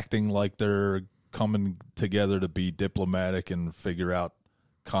 people acting like they're coming together to be diplomatic and figure out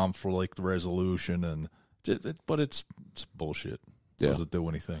conflict resolution but it's bullshit. Doesn't do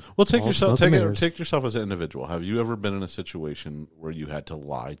anything. Well, take yourself as an individual. Have you ever been in a situation where you had to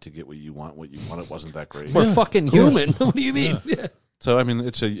lie to get what you want? What you wanted wasn't that great. We're fucking human. What do you mean? Yeah. So I mean,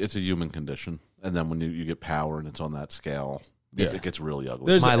 it's a human condition, and then when you get power and it's on that scale, it gets really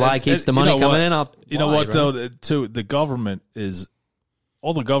ugly. My lie keeps the money coming in. You know what though? Too, the government is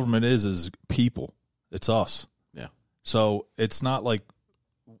all the government is people. It's us. Yeah. So it's not like.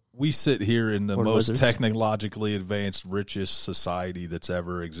 We sit here in the most technologically advanced, richest society that's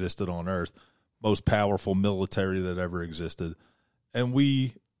ever existed on Earth, most powerful military that ever existed, and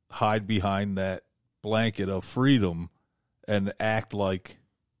we hide behind that blanket of freedom and act like,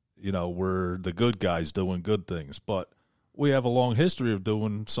 we're the good guys doing good things. But we have a long history of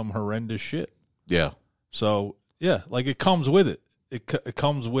doing some horrendous shit. Yeah. So, yeah, like it comes with it. It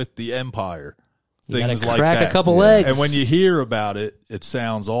comes with the empire. You Things gotta like crack that. a couple eggs. And when you hear about it, it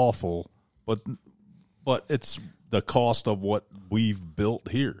sounds awful, but it's the cost of what we've built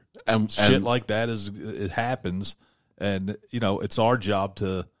here. And shit like that it happens, and it's our job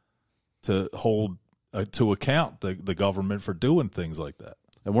to hold to account the government for doing things like that.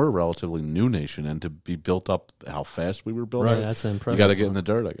 And we're a relatively new nation, and to be built up how fast we were built Right, up, that's impressive. You got to get in the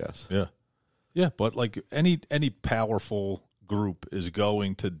dirt, I guess. Yeah, yeah. But like any powerful group is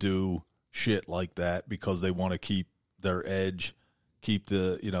going to do shit like that because they want to keep their edge, keep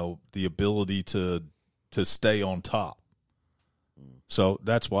the ability to stay on top. So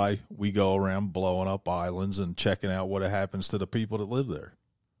that's why we go around blowing up islands and checking out what happens to the people that live there.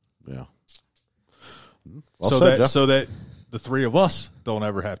 Yeah. So that the three of us don't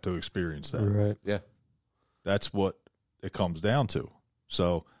ever have to experience that. Right. Yeah. That's what it comes down to.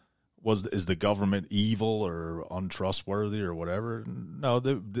 So is the government evil or untrustworthy or whatever? No,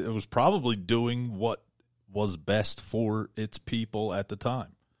 it was probably doing what was best for its people at the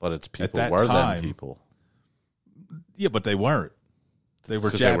time. But its people at that were time, then people. Yeah, but they weren't. They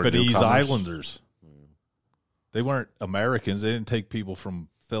were 'cause they were Japanese newcomers. islanders. They weren't Americans. They didn't take people from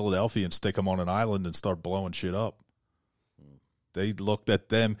Philadelphia and stick them on an island and start blowing shit up. They looked at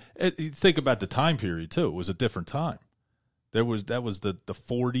them. Think about the time period, too. It was a different time. That was the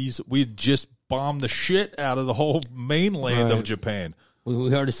 40s. We had just bombed the shit out of the whole mainland of Japan.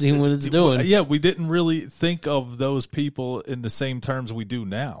 We already seen what it's doing. Yeah, we didn't really think of those people in the same terms we do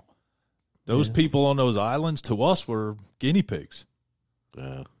now. Those people on those islands, to us, were guinea pigs.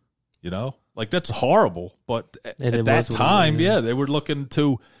 Yeah. Like that's horrible. But at that time, they were looking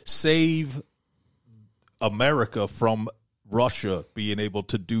to save America from Russia being able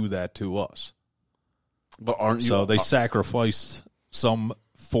to do that to us. But aren't you? So they sacrificed some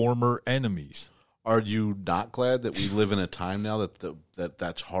former enemies. Are you not glad that we live in a time now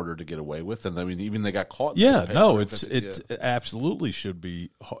that's harder to get away with? And I mean, even they got caught. Yeah, no, it absolutely should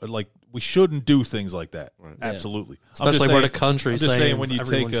be like we shouldn't do things like that. Right. Absolutely, especially where the country. I'm just saying when you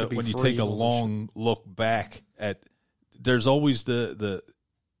take a long look back at, there's always the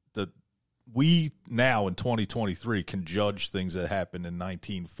we now in 2023 can judge things that happened in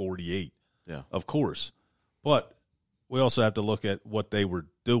 1948. Yeah, of course, but we also have to look at what they were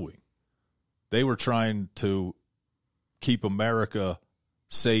doing. They were trying to keep America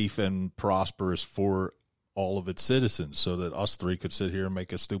safe and prosperous for all of its citizens so that us three could sit here and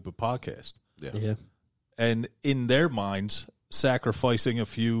make a stupid podcast. Yeah. And in their minds, sacrificing a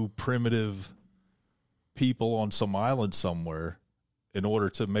few primitive people on some island somewhere in order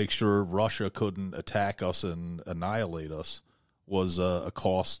to make sure Russia couldn't attack us and annihilate us was a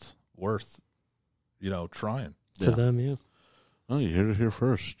cost worth, trying. To them, yeah. Oh, you heard it here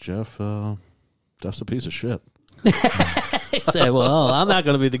first, Jeff. Jeff's a piece of shit. Say, well, I'm not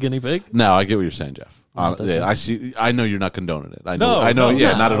going to be the guinea pig. No, I get what you're saying, Jeff. I see. I know you're not condoning it. I know. No,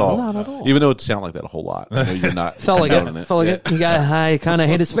 not at all. Not at all. Even though it sounded like that a whole lot. I know you're not. Felt like it. You got. I kind of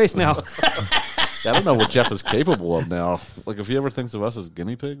hate his face now. I don't know what Jeff is capable of now. Like if he ever thinks of us as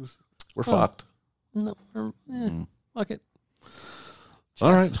guinea pigs, we're fucked. No, fuck it. Jeff,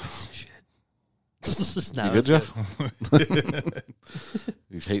 all right. No, you good, Jeff?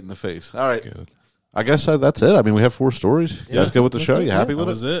 He's hating the face. All right. Good. I guess that's it. I mean, we have 4 stories. You guys good with the show? You happy with it? That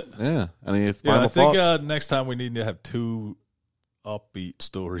was it. Yeah. Any final I think thoughts? next time we need to have 2 upbeat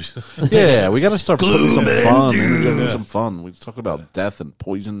stories. Yeah, we got to start putting some fun. Some fun. We talked about death and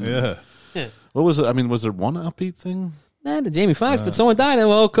poison. Yeah. What was it? I mean, was there one upbeat thing? The Jamie Foxx, but someone died.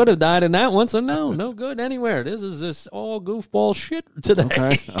 Well, could have died in that one, so no good anywhere. This is just all goofball shit today.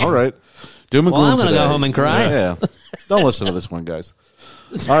 Okay. All right. Doom and gloom I'm going to today. go home and cry. Yeah. Don't listen to this one, guys.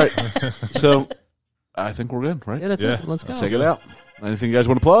 All right. So I think we're good, right? Yeah, that's it. Let's go. Take it out. Anything you guys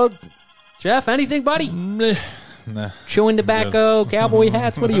want to plug? Jeff, anything, buddy? Nah. Chewing tobacco, cowboy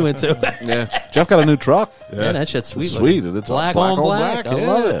hats. What are you into? Yeah. Jeff got a new truck. Yeah, that shit's sweet. Sweet. It's black on black. I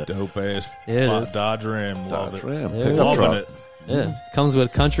love it. Dope ass Yeah, Dodge Ram. Love Dodge it. Ram. Yeah. Pickup Loving truck. it. Yeah, comes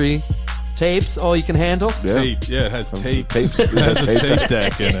with country tapes, all you can handle. Yeah. Tape. Yeah, it has tapes. Tapes. It has a tape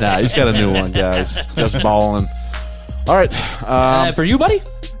deck in it. Nah, he's got a new one, guys. Just balling. All right. For you, buddy?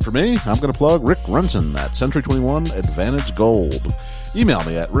 For me, I'm going to plug Rick Runson at Century 21 Advantage Gold. Email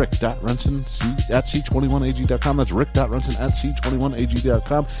me at rick.runson@c21ag.com. That's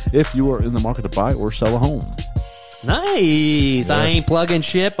rick.runson@c21ag.com if you are in the market to buy or sell a home. Nice. I ain't plugging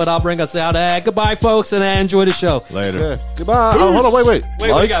shit, but I'll bring us out. Goodbye, folks, and enjoy the show. Later. Yeah. Goodbye. Oh, hold on. Wait. What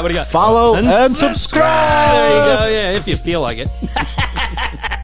do you got? Follow and subscribe. There you go. Yeah, if you feel like it.